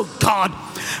us, oh God.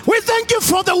 We thank you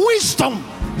for the wisdom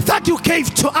that you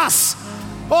gave to us.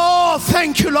 Oh,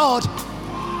 thank you, Lord.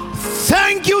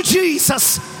 Thank you,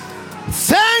 Jesus.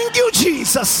 Thank you,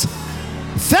 Jesus.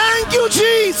 Thank you,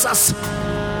 Jesus.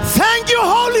 Thank you,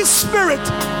 Holy Spirit.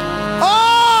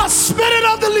 Oh, Spirit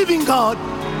of the living God.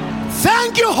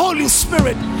 Thank you, Holy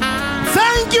Spirit.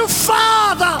 Thank you,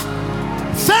 Father.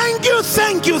 Thank you,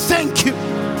 thank you, thank you.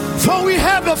 For we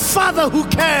have a Father who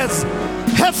cares,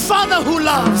 a Father who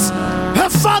loves, a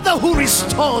Father who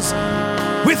restores.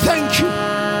 We thank you.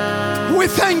 We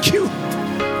thank you.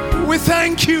 We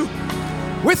thank you.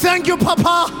 We thank you,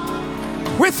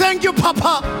 Papa. We thank you,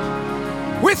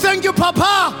 Papa. We thank you,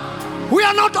 Papa. We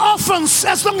are not orphans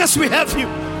as long as we have you.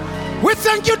 We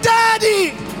thank you,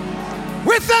 Daddy.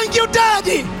 We thank you,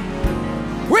 Daddy.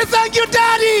 We thank you,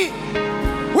 Daddy.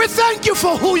 We thank you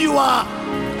for who you are.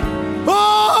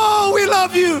 Oh, we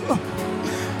love you.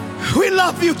 We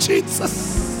love you,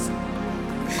 Jesus.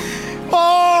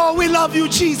 Oh, we love you,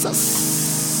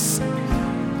 Jesus.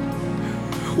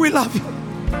 We love you.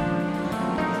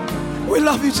 We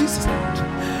love you, Jesus.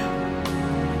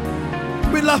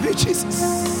 We love you, Jesus.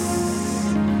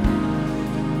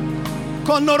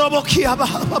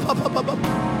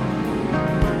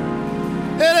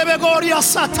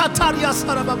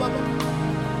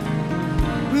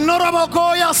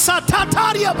 Norobogoya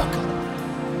satataria baka.